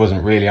morning, so he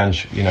wasn't really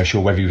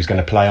sure whether he was going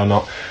to play or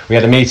not. We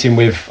had a meeting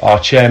with our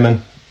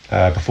chairman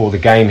before the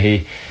game.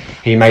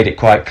 He made it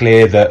quite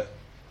clear that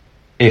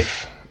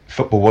if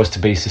football was to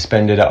be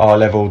suspended at our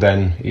level,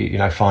 then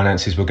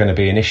finances were going to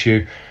be an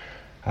issue.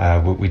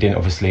 We didn't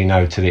obviously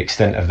know to the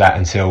extent of that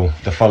until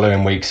the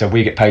following week. So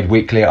we get paid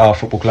weekly at our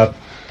football club.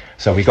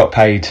 So we got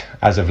paid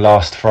as of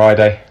last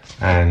Friday,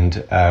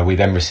 and we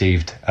then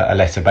received a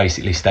letter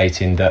basically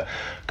stating that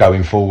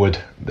going forward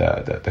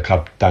the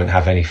club don't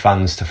have any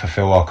funds to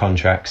fulfil our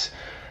contracts,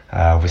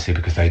 obviously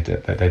because they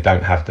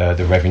don't have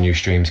the revenue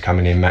streams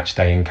coming in, match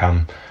day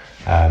income,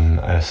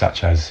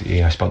 such as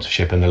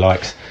sponsorship and the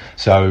likes.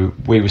 So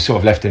we were sort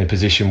of left in a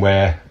position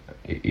where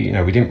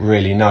we didn't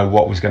really know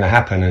what was going to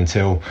happen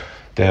until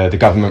the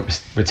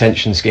government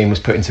retention scheme was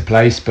put into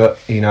place. But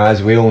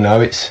as we all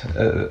know, it's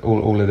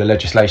all of the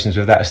legislations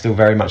with that are still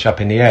very much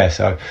up in the air.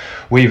 So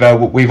we've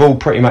all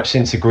pretty much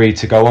since agreed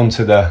to go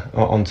onto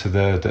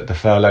the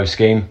furlough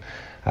scheme,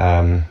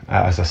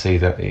 as I see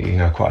that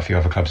quite a few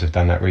other clubs have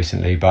done that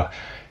recently. But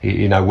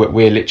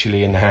we're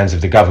literally in the hands of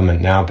the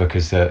government now,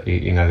 because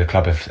the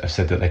club have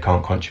said that they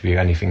can't contribute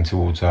anything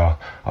towards our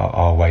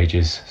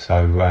wages.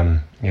 So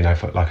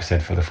like I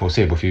said, for the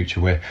foreseeable future,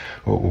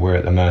 we're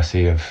at the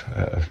mercy of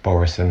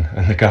Boris and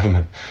the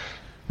government.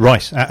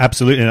 Right,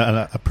 absolutely, and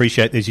I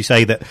appreciate, as you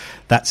say,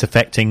 that's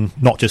affecting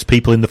not just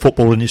people in the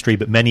football industry,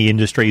 but many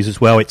industries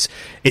as well. It's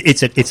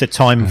a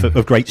time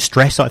of great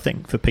stress, I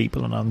think, for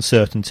people, and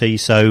uncertainty.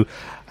 So.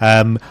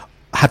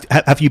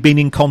 Have you been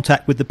in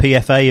contact with the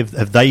PFA?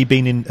 Have they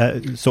been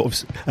in sort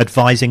of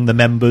advising the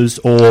members,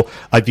 or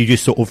have you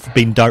just sort of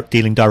been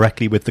dealing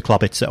directly with the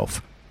club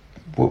itself?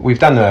 We've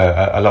done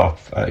a lot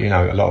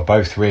of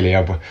both, really.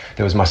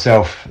 There was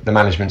myself, the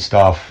management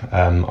staff,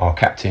 our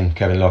captain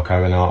Kevin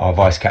Locko, and our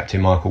vice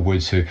captain Michael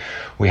Woods, who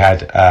we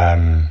had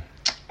a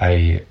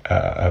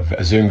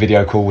Zoom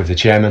video call with the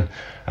chairman,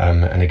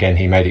 and again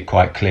he made it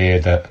quite clear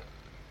that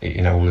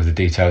all of the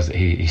details that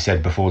he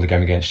said before the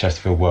game against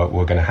Chesterfield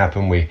were going to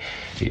happen.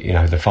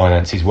 The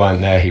finances weren't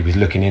there. He was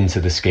looking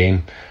into the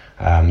scheme.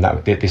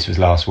 This was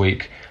last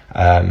week.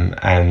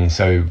 And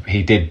so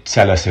he did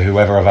tell us,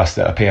 whoever of us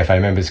that are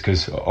PFA members,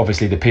 because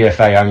obviously the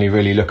PFA only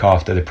really look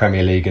after the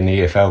Premier League and the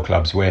EFL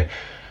clubs. We're,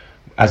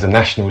 as a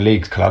National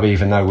League club,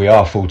 even though we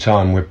are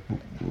full-time,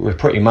 we're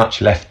pretty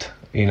much left,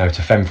 to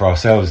fend for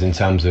ourselves in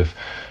terms of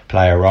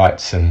player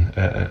rights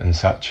and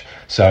such.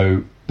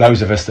 So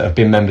those of us that have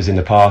been members in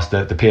the past,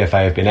 the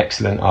PFA have been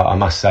excellent. I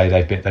must say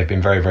they've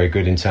been very, very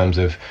good in terms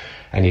of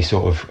any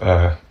sort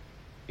of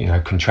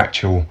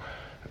contractual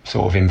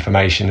sort of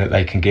information that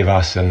they can give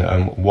us,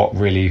 and what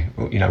really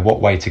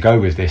what way to go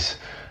with this.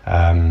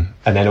 And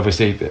then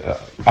obviously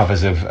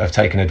others have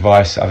taken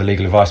advice, other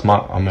legal advice.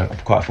 I'm in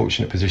quite a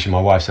fortunate position. My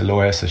wife's a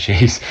lawyer, so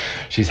she's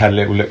had a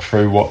little look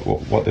through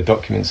what the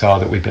documents are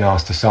that we've been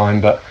asked to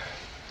sign. But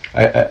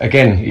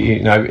again,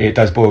 it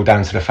does boil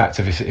down to the fact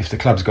of if the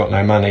club's got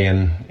no money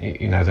and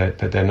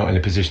they're not in a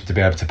position to be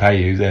able to pay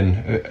you,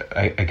 then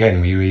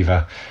again you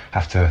either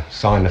have to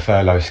sign the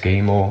furlough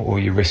scheme or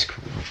you risk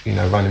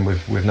running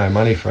with no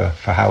money for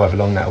however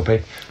long that'll be.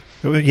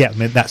 Yeah, I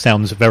mean, that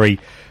sounds a very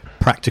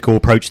practical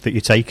approach that you're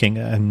taking,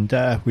 and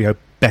we hope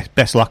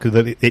best luck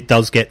that it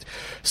does get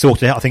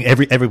sorted out. I think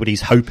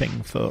everybody's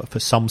hoping for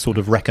some sort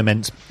of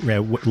recommence.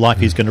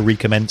 Life is going to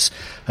recommence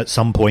at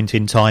some point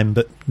in time,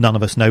 but none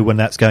of us know when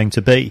that's going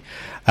to be.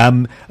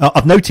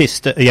 I've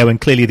noticed,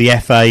 and clearly the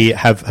FA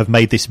have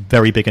made this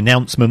very big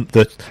announcement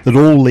that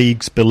all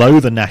leagues below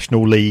the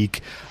National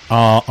League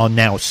are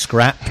now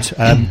scrapped.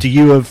 Do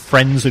you have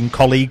friends and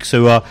colleagues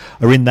who are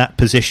in that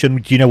position?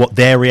 Do you know what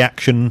their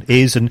reaction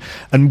is, and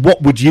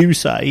what would you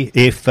say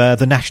if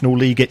the National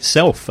League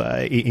itself,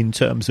 in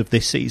terms of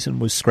this season,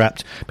 was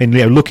scrapped? I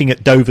mean, looking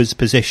at Dover's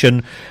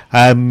position,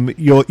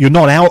 you're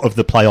not out of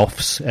the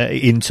playoffs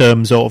in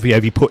terms of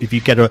if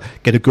you get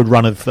a good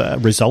run of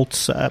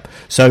results.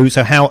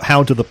 So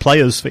how do the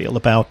players feel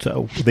about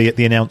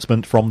the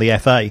announcement from the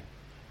FA?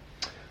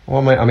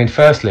 Well, I mean,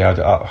 firstly,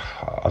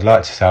 I'd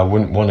like to say I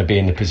wouldn't want to be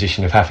in the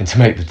position of having to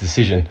make the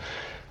decision.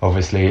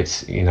 Obviously,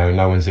 it's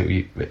no one's.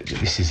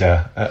 This is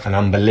an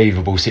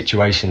unbelievable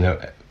situation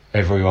that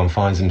everyone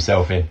finds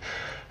himself in.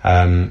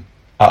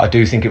 I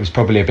do think it was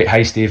probably a bit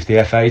hasty of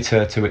the FA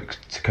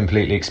to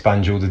completely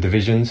expunge all the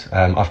divisions.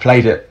 I've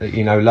played at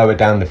lower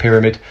down the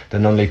pyramid, the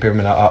non-league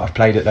pyramid. I've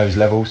played at those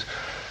levels,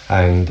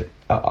 and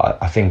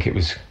I think it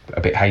was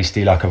a bit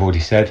hasty, like I've already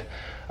said.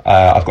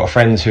 I've got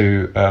friends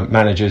who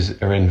managers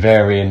are in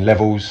varying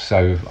levels.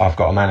 So I've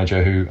got a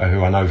manager who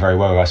I know very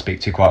well, who I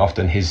speak to quite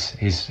often.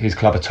 His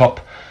club are top.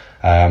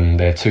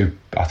 They're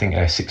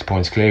 6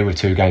 points clear with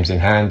 2 games in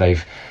hand.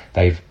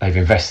 They've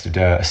invested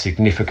a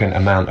significant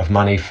amount of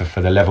money for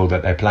the level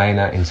that they're playing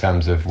at in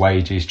terms of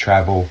wages,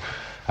 travel,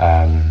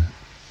 and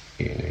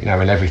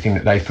everything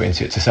that they've put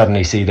into it. To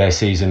suddenly see their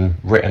season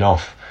written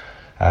off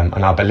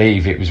And I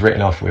believe it was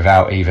written off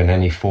without even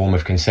any form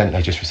of consent.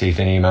 They just received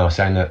an email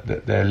saying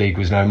that their league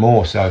was no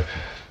more. So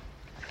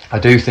I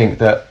do think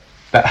that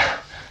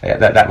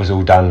was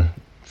all done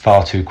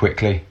far too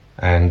quickly.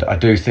 And I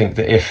do think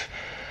that if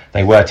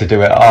they were to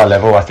do it at our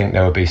level, I think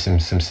there would be some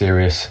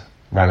serious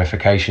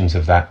ramifications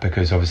of that,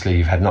 because obviously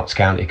you've had Notts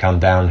County come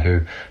down,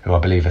 who I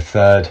believe are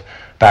third.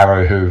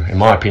 Barrow, who in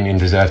my opinion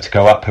deserve to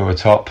go up, who are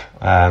top.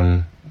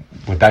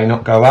 Would they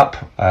not go up?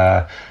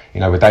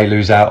 Would they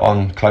lose out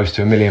on close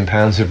to £1 million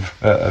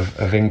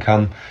of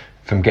income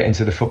from getting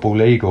to the Football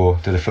League, or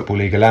do the Football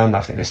League allow them?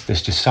 I think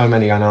there's just so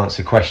many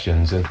unanswered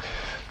questions, and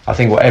I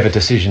think whatever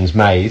decision's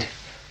made,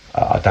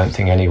 I don't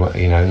think anyone,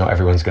 not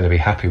everyone's going to be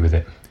happy with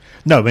it.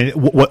 No, I mean,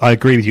 I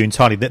agree with you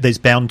entirely that there's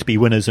bound to be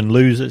winners and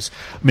losers.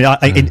 I mean,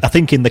 I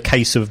think in the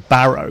case of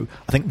Barrow,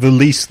 I think the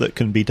least that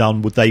can be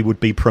done would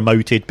be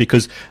promoted,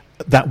 because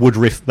that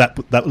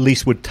at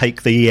least would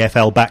take the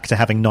EFL back to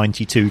having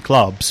 92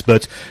 clubs.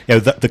 But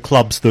the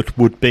clubs that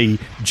would be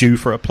due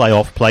for a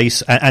playoff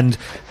place, and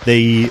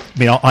I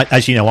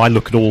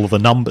look at all of the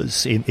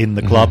numbers in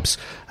the clubs,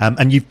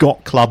 and you've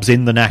got clubs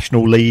in the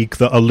National League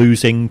that are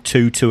losing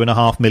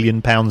 £2.5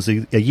 million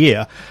a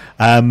year.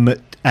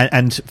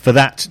 And for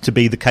that to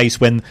be the case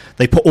when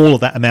they put all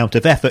of that amount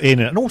of effort in,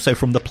 and also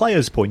from the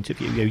players' point of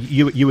view,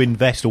 you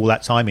invest all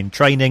that time in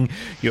training.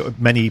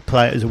 Many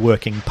players are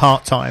working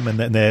part-time, and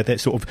then they're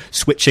sort of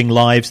switching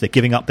lives. They're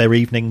giving up their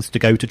evenings to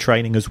go to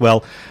training as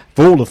well.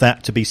 For all of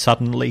that to be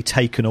suddenly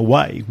taken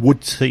away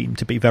would seem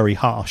to be very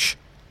harsh.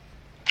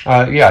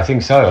 Yeah, I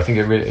think so. I think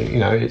it really,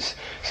 it's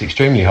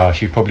extremely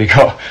harsh. You've probably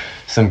got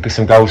some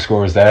goal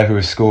scorers there who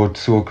have scored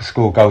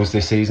goals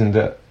this season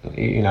that,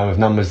 of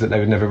numbers that they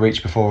would never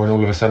reach before, and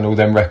all of a sudden all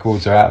them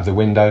records are out of the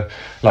window.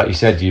 Like you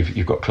said,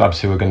 you've got clubs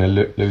who are going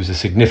to lose a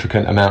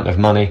significant amount of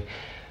money.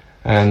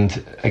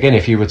 And again,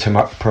 if you were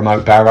to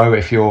promote Barrow,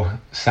 if you're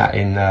sat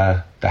in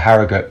the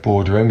Harrogate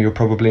boardroom, you're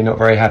probably not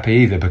very happy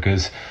either,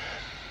 because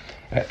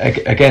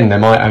again, there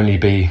might only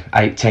be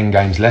 8-10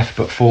 games left,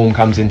 but form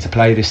comes into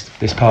play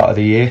this part of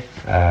the year,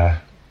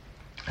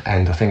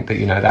 and I think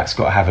that that's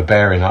got to have a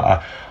bearing.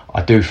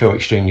 I do feel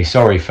extremely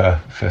sorry for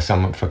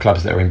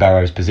clubs that are in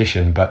Barrow's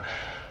position, but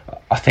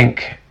I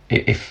think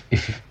if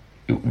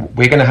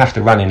we're going to have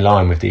to run in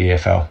line with the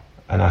EFL,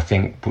 and I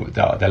think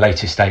the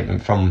latest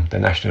statement from the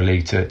National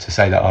League to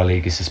say that our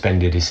league is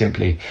suspended is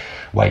simply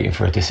waiting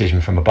for a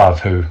decision from above,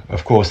 who,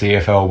 of course, the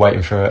EFL are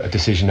waiting for a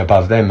decision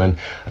above them. And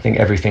I think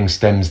everything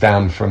stems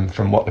down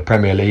from what the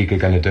Premier League are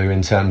going to do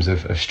in terms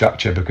of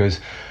structure, because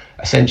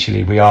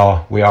essentially we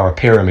are a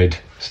pyramid,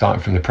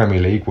 starting from the Premier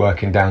League,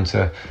 working down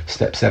to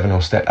step 7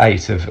 or step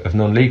 8 of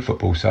non-league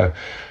football. So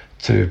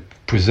to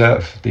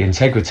preserve the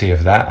integrity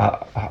of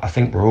that, I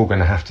think we're all going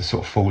to have to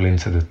sort of fall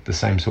into the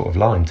same sort of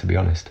line, to be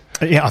honest.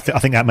 Yeah, I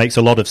think that makes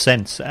a lot of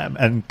sense,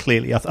 and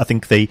clearly I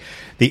think the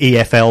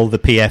EFL, the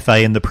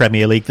PFA and the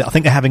Premier League, I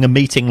think they're having a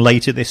meeting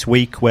later this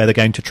week where they're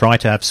going to try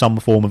to have some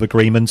form of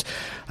agreement,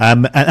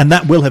 and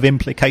that will have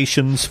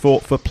implications for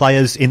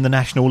players in the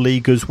National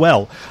League as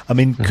well. I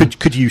mean,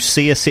 could you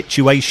see a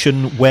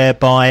situation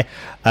whereby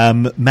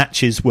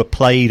matches were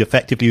played,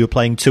 effectively you were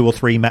playing 2 or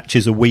 3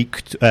 matches a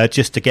week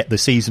just to get the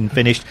season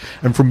finished,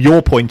 and from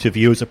your point of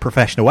view as a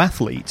professional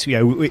athlete,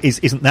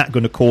 isn't that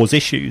going to cause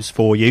issues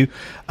for you?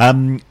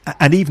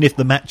 And even if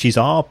the matches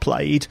are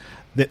played,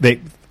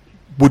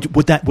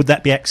 would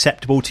that be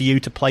acceptable to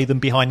you to play them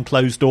behind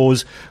closed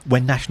doors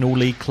when National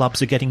League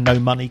clubs are getting no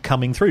money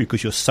coming through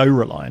because you're so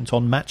reliant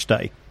on match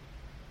day?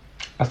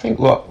 I think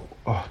what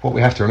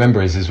we have to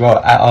remember is, as well,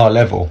 at our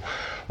level,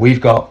 we've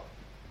got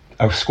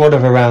a squad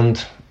of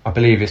around, I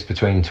believe it's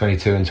between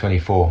 22 and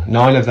 24.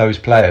 9 of those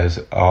players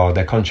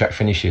their contract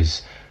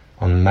finishes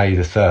on May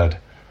the 3rd.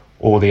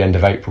 Or the end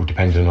of April,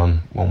 depending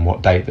on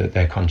what date that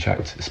their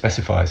contract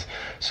specifies.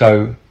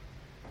 So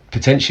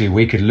potentially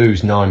we could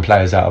lose 9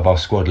 players out of our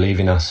squad,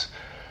 leaving us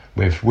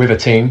with a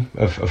team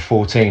of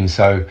 14.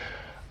 So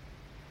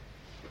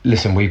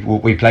listen,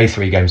 we play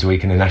 3 games a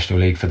week in the National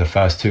League for the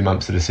first 2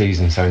 months of the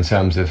season. So in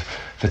terms of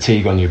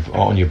fatigue on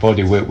your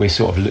body, we're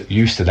sort of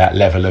used to that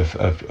level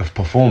of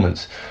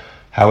performance.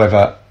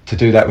 However, to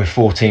do that with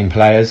 14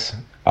 players,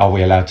 are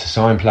we allowed to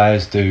sign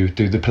players? Do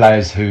the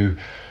players who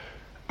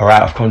are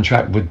out of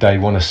contract, would they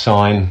want to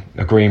sign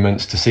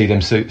agreements to see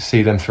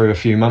them through a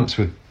few months?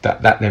 Would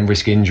that then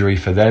risk injury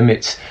for them?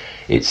 It's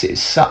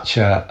such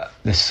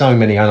there's so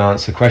many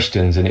unanswered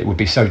questions, and it would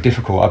be so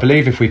difficult. I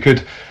believe if we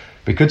could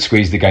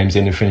squeeze the games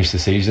in and finish the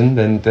season,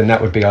 then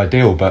that would be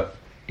ideal. But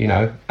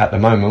at the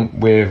moment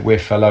we're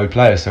fellow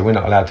players, so we're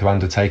not allowed to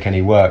undertake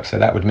any work. So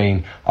that would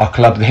mean our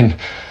club then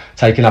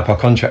taking up our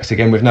contracts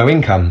again with no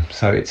income.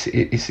 So it's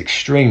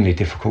extremely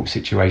difficult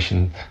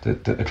situation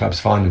that the clubs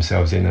find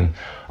themselves in. And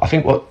I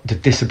think what the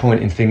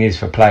disappointing thing is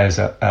for players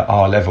at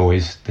our level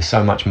is there's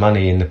so much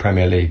money in the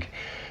Premier League.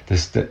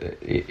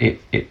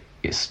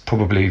 It's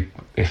probably,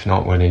 if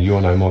not, well,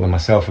 you'll know more than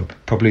myself,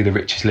 probably the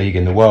richest league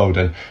in the world.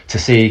 And to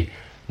see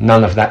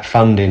none of that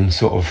funding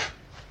sort of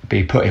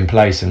be put in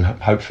place, and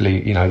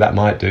hopefully that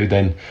might do,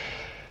 then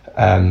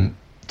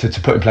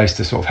to put in place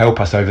to sort of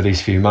help us over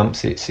these few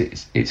months,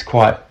 it's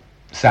quite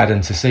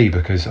saddened to see,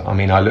 because I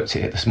mean, I looked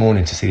at it this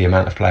morning to see the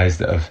amount of players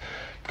that have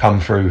come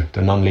through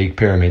the non-league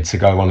pyramid to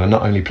go on and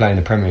not only play in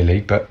the Premier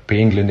League but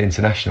be England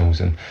internationals,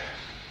 and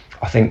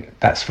I think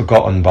that's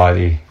forgotten by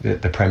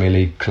the Premier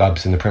League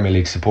clubs and the Premier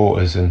League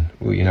supporters, and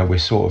we're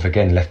sort of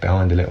again left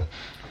behind a little.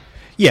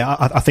 Yeah,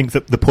 I think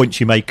that the points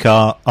you make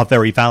are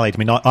very valid. I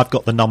mean, I've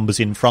got the numbers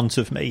in front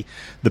of me.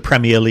 The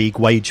Premier League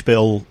wage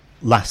bill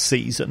last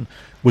season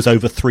was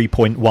over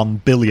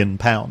 £3.1 billion.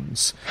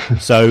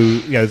 So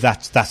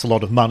that's a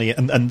lot of money,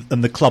 and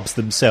the clubs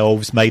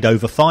themselves made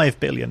over £5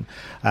 billion.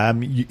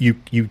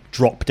 You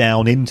drop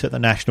down into the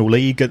National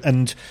League,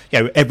 and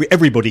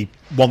everybody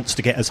wants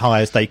to get as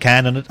high as they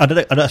can. And I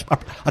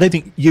don't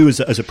think you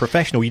as a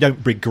professional, you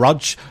don't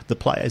begrudge the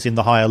players in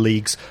the higher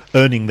leagues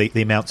earning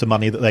the amounts of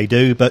money that they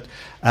do, but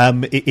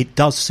it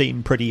does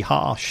seem pretty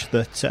harsh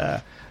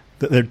that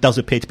there does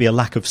appear to be a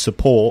lack of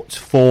support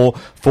for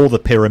the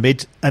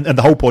pyramid, and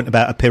the whole point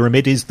about a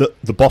pyramid is that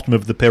the bottom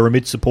of the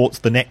pyramid supports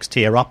the next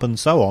tier up, and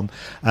so on.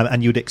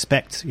 And you'd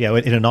expect,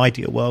 in an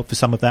ideal world, for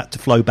some of that to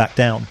flow back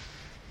down.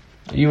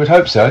 You would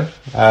hope so.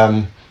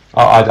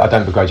 I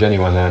don't begrudge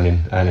anyone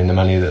earning the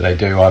money that they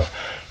do.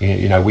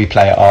 We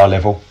play at our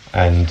level,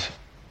 and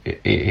it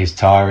is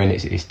tiring.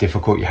 It's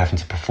difficult. You're having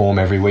to perform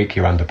every week.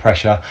 You're under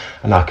pressure,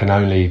 and I can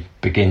only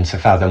begin to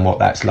fathom what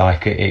that's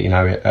like.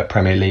 At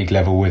Premier League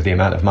level, with the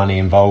amount of money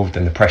involved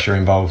and the pressure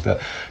involved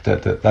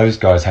that those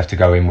guys have to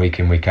go in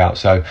week out.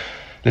 So,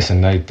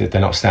 listen,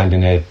 they're not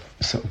standing there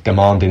sort of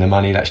demanding the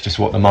money. That's just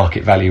what the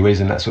market value is,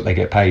 and that's what they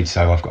get paid.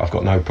 So I've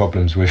got no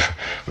problems with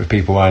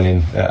people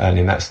earning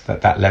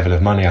that level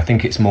of money. I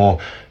think it's more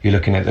you're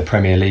looking at the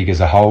Premier League as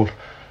a whole.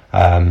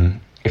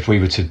 If we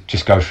were to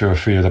just go through a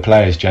few of the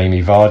players,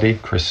 Jamie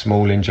Vardy, Chris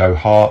Smalling, Joe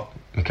Hart,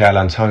 Mikel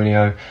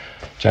Antonio,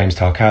 James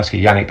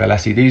Tarkowski, Yannick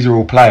Bolasie, these are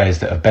all players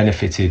that have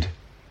benefited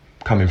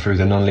coming through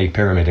the non-league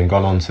pyramid and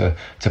gone on to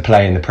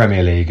play in the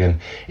Premier League. And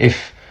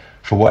if,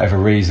 for whatever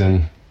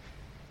reason,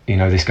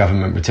 this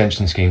government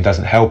retention scheme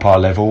doesn't help our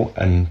level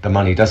and the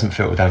money doesn't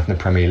filter down from the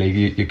Premier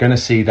League, you're going to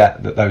see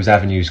that those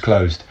avenues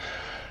closed.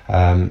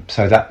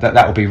 So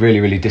that will be really,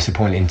 really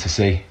disappointing to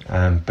see,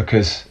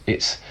 because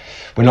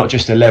we're not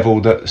just a level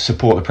that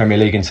support the Premier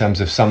League in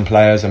terms of some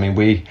players. I mean,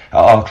 at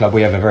our club,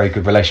 we have a very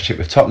good relationship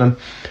with Tottenham.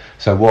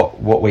 So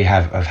what we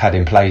have had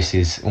in place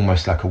is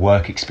almost like a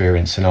work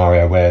experience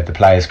scenario where the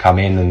players come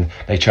in and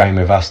they train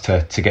with us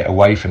to get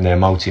away from their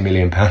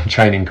multi-million-pound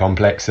training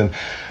complex and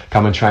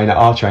come and train at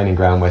our training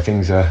ground, where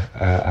things are,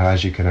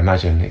 as you can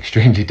imagine,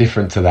 extremely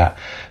different to that.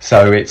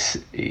 So it's,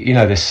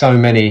 there's so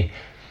many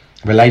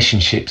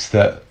relationships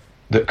that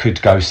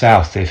could go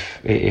south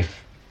if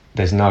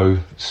there's no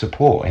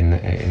support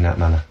in that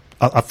manner.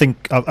 I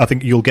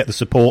think you'll get the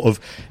support of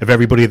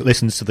everybody that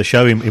listens to the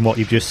show in what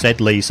you've just said,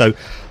 Lee. So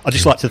I'd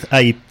just like to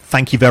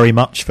thank you very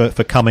much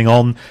for coming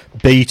on.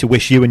 B, to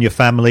wish you and your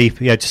family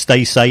to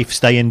stay safe,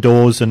 stay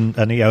indoors, and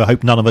I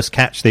hope none of us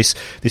catch this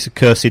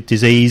accursed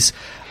disease.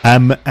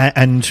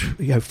 And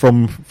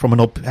from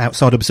an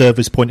outside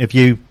observer's point of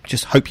view,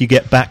 just hope you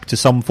get back to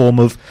some form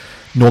of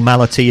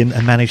normality and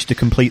manage to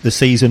complete the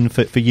season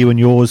for you and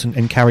yours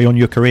and carry on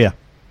your career.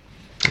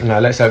 No,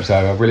 let's hope so.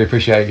 I really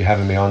appreciate you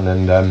having me on,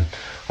 and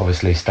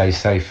obviously stay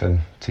safe, and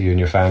to you and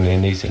your family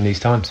in these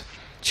times.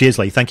 Cheers,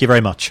 Lee. Thank you very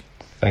much.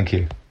 Thank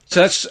you.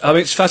 So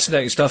it's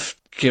fascinating stuff,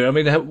 Kieran. I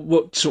mean,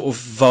 what sort of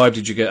vibe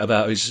did you get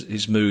about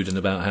his mood and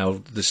about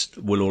how this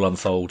will all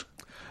unfold?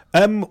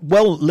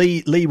 Well,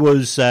 Lee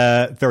was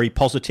very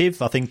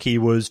positive. I think he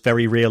was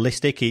very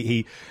realistic.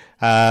 He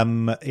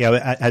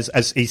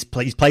as he's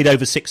played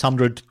over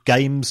 600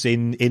 games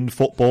in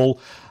football,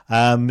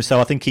 so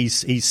I think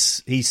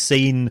he's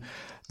seen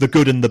the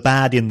good and the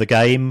bad in the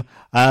game.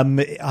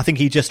 I think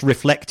he just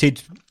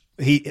reflected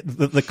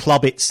the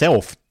club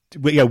itself.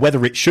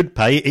 Whether it should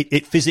pay,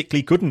 it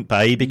physically couldn't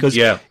pay, because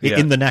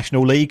in the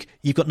National League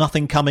you've got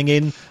nothing coming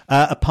in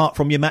apart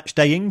from your match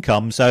day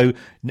income. So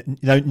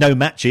no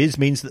matches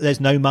means that there's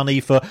no money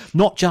for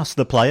not just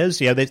the players.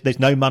 There's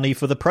no money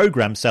for the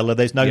programme seller.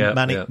 There's no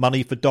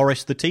money for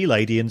Doris the tea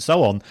lady, and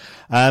so on.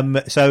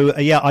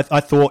 I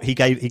thought he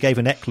gave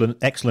an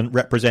excellent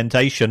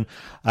representation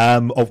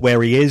of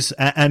where he is,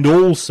 and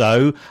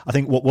also I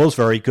think what was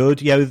very good,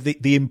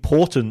 the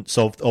importance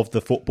of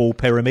the football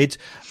pyramid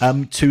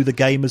to the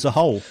game as a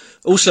whole.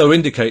 Also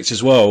indicates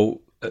as well,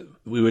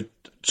 we were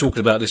talking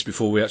about this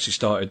before we actually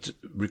started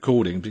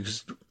recording,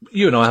 because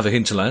you and I have a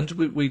hinterland.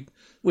 We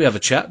have a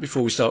chat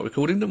before we start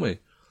recording, don't we?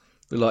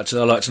 I like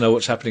to know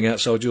what's happening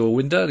outside your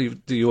window,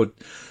 in your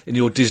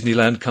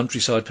Disneyland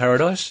countryside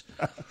paradise.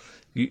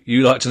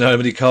 You like to know how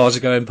many cars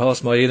are going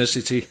past my inner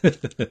city.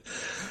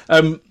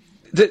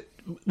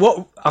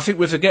 What I think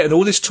we're forgetting,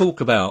 all this talk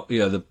about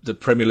the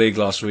Premier League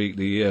last week,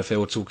 the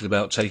EFL talking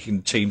about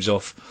taking teams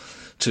off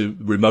to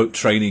remote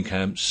training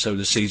camps so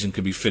the season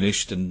can be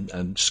finished,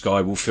 and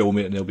Sky will film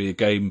it and there'll be a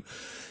game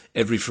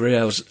every 3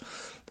 hours.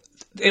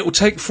 It will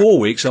take 4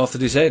 weeks after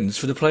this ends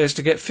for the players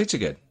to get fit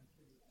again,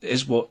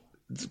 is what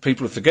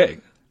people are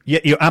forgetting. Yeah,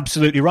 you're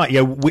absolutely right.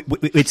 Yeah,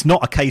 it's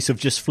not a case of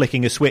just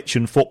flicking a switch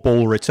and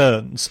football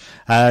returns.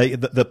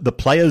 The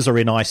players are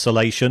in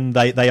isolation.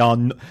 They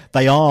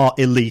are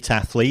elite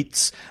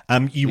athletes.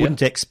 You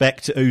wouldn't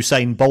expect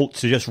Usain Bolt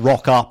to just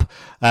rock up,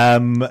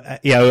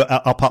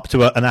 up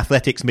to an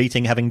athletics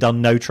meeting having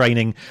done no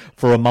training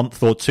for a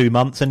month or 2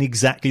 months, and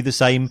exactly the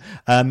same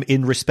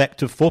in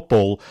respect of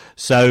football.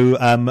 So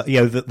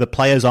the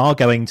players are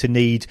going to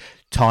need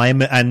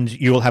time, and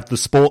you'll have the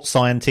sports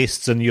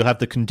scientists and you'll have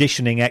the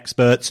conditioning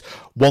experts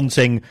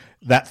wanting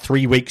that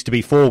 3 weeks to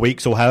be 4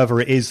 weeks, or however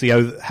it is,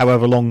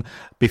 however long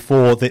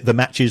before the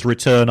matches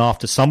return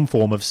after some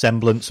form of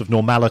semblance of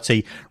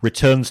normality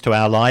returns to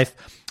our life.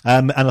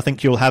 And I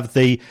think you'll have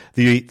the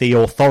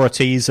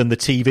authorities and the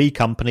TV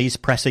companies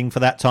pressing for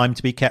that time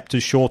to be kept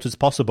as short as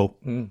possible.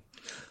 Mm.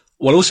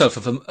 Well, also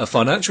from a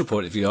financial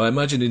point of view, I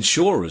imagine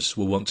insurers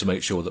will want to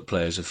make sure that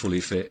players are fully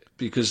fit,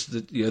 because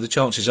the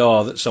chances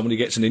are that somebody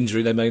gets an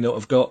injury they may not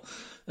have got,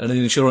 and an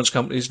insurance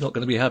company is not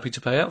going to be happy to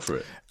pay out for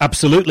it.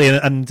 Absolutely,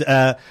 and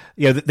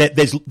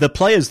there's the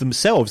players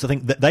themselves. I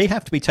think that they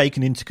have to be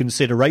taken into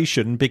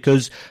consideration,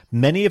 because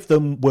many of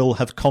them will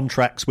have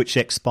contracts which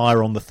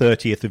expire on the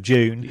 30th of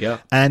June,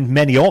 and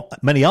many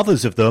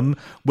others of them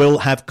will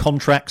have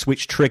contracts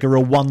which trigger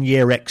a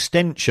 1-year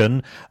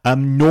extension.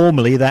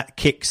 Normally, that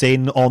kicks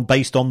in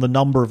based on the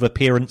number of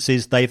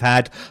appearances they've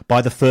had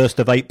by the 1st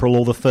of April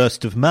or the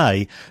 1st of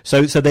May.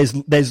 So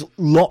there's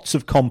lots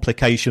of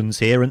complications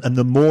here, and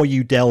the more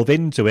you delve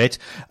into it,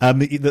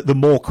 the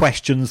more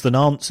questions than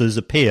answers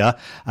appear.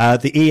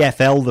 The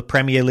EFL, the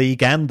Premier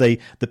League, and the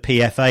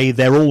PFA,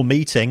 they're all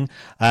meeting,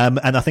 and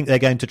I think they're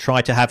going to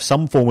try to have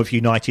some form of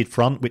united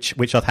front, which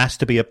has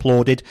to be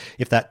applauded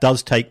if that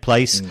does take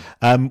place,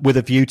 with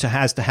a view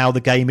as to how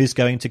the game is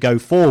going to go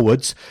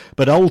forwards.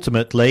 But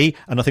ultimately,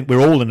 and I think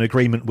we're all in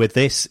agreement with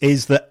this,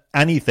 is that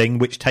anything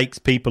which takes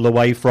people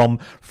away from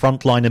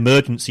frontline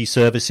emergency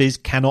services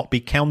cannot be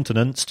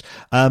countenanced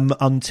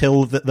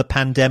until the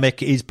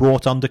pandemic is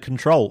brought under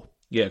control.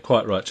 Yeah,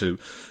 quite right too.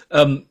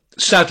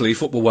 Sadly,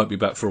 football won't be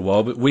back for a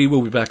while, but we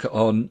will be back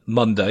on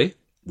Monday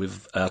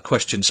with our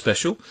question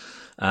special.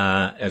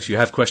 If you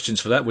have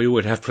questions for that, we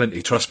always have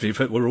plenty, trust me,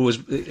 but we're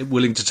always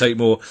willing to take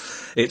more.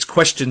 It's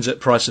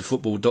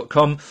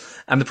questions@priceoffootball.com,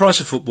 and the Price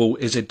of Football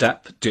is a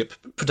DAP-DIP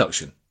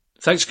production.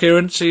 Thanks,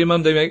 Kieran. See you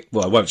Monday, mate.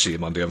 Well, I won't see you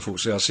Monday,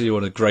 unfortunately. I'll see you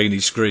on a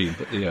grainy screen.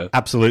 But,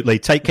 Absolutely.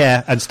 Take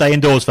care and stay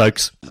indoors,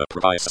 folks. The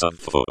Price of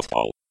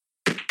Football.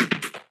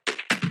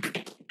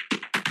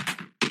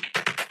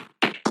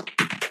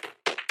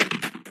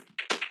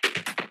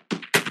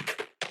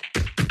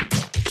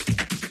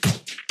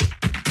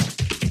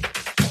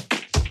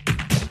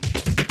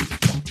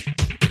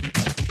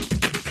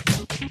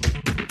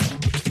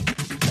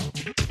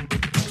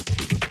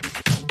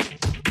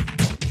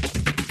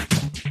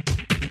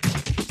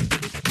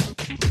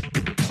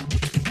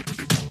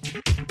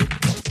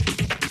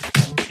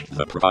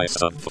 The Price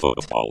of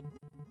Football.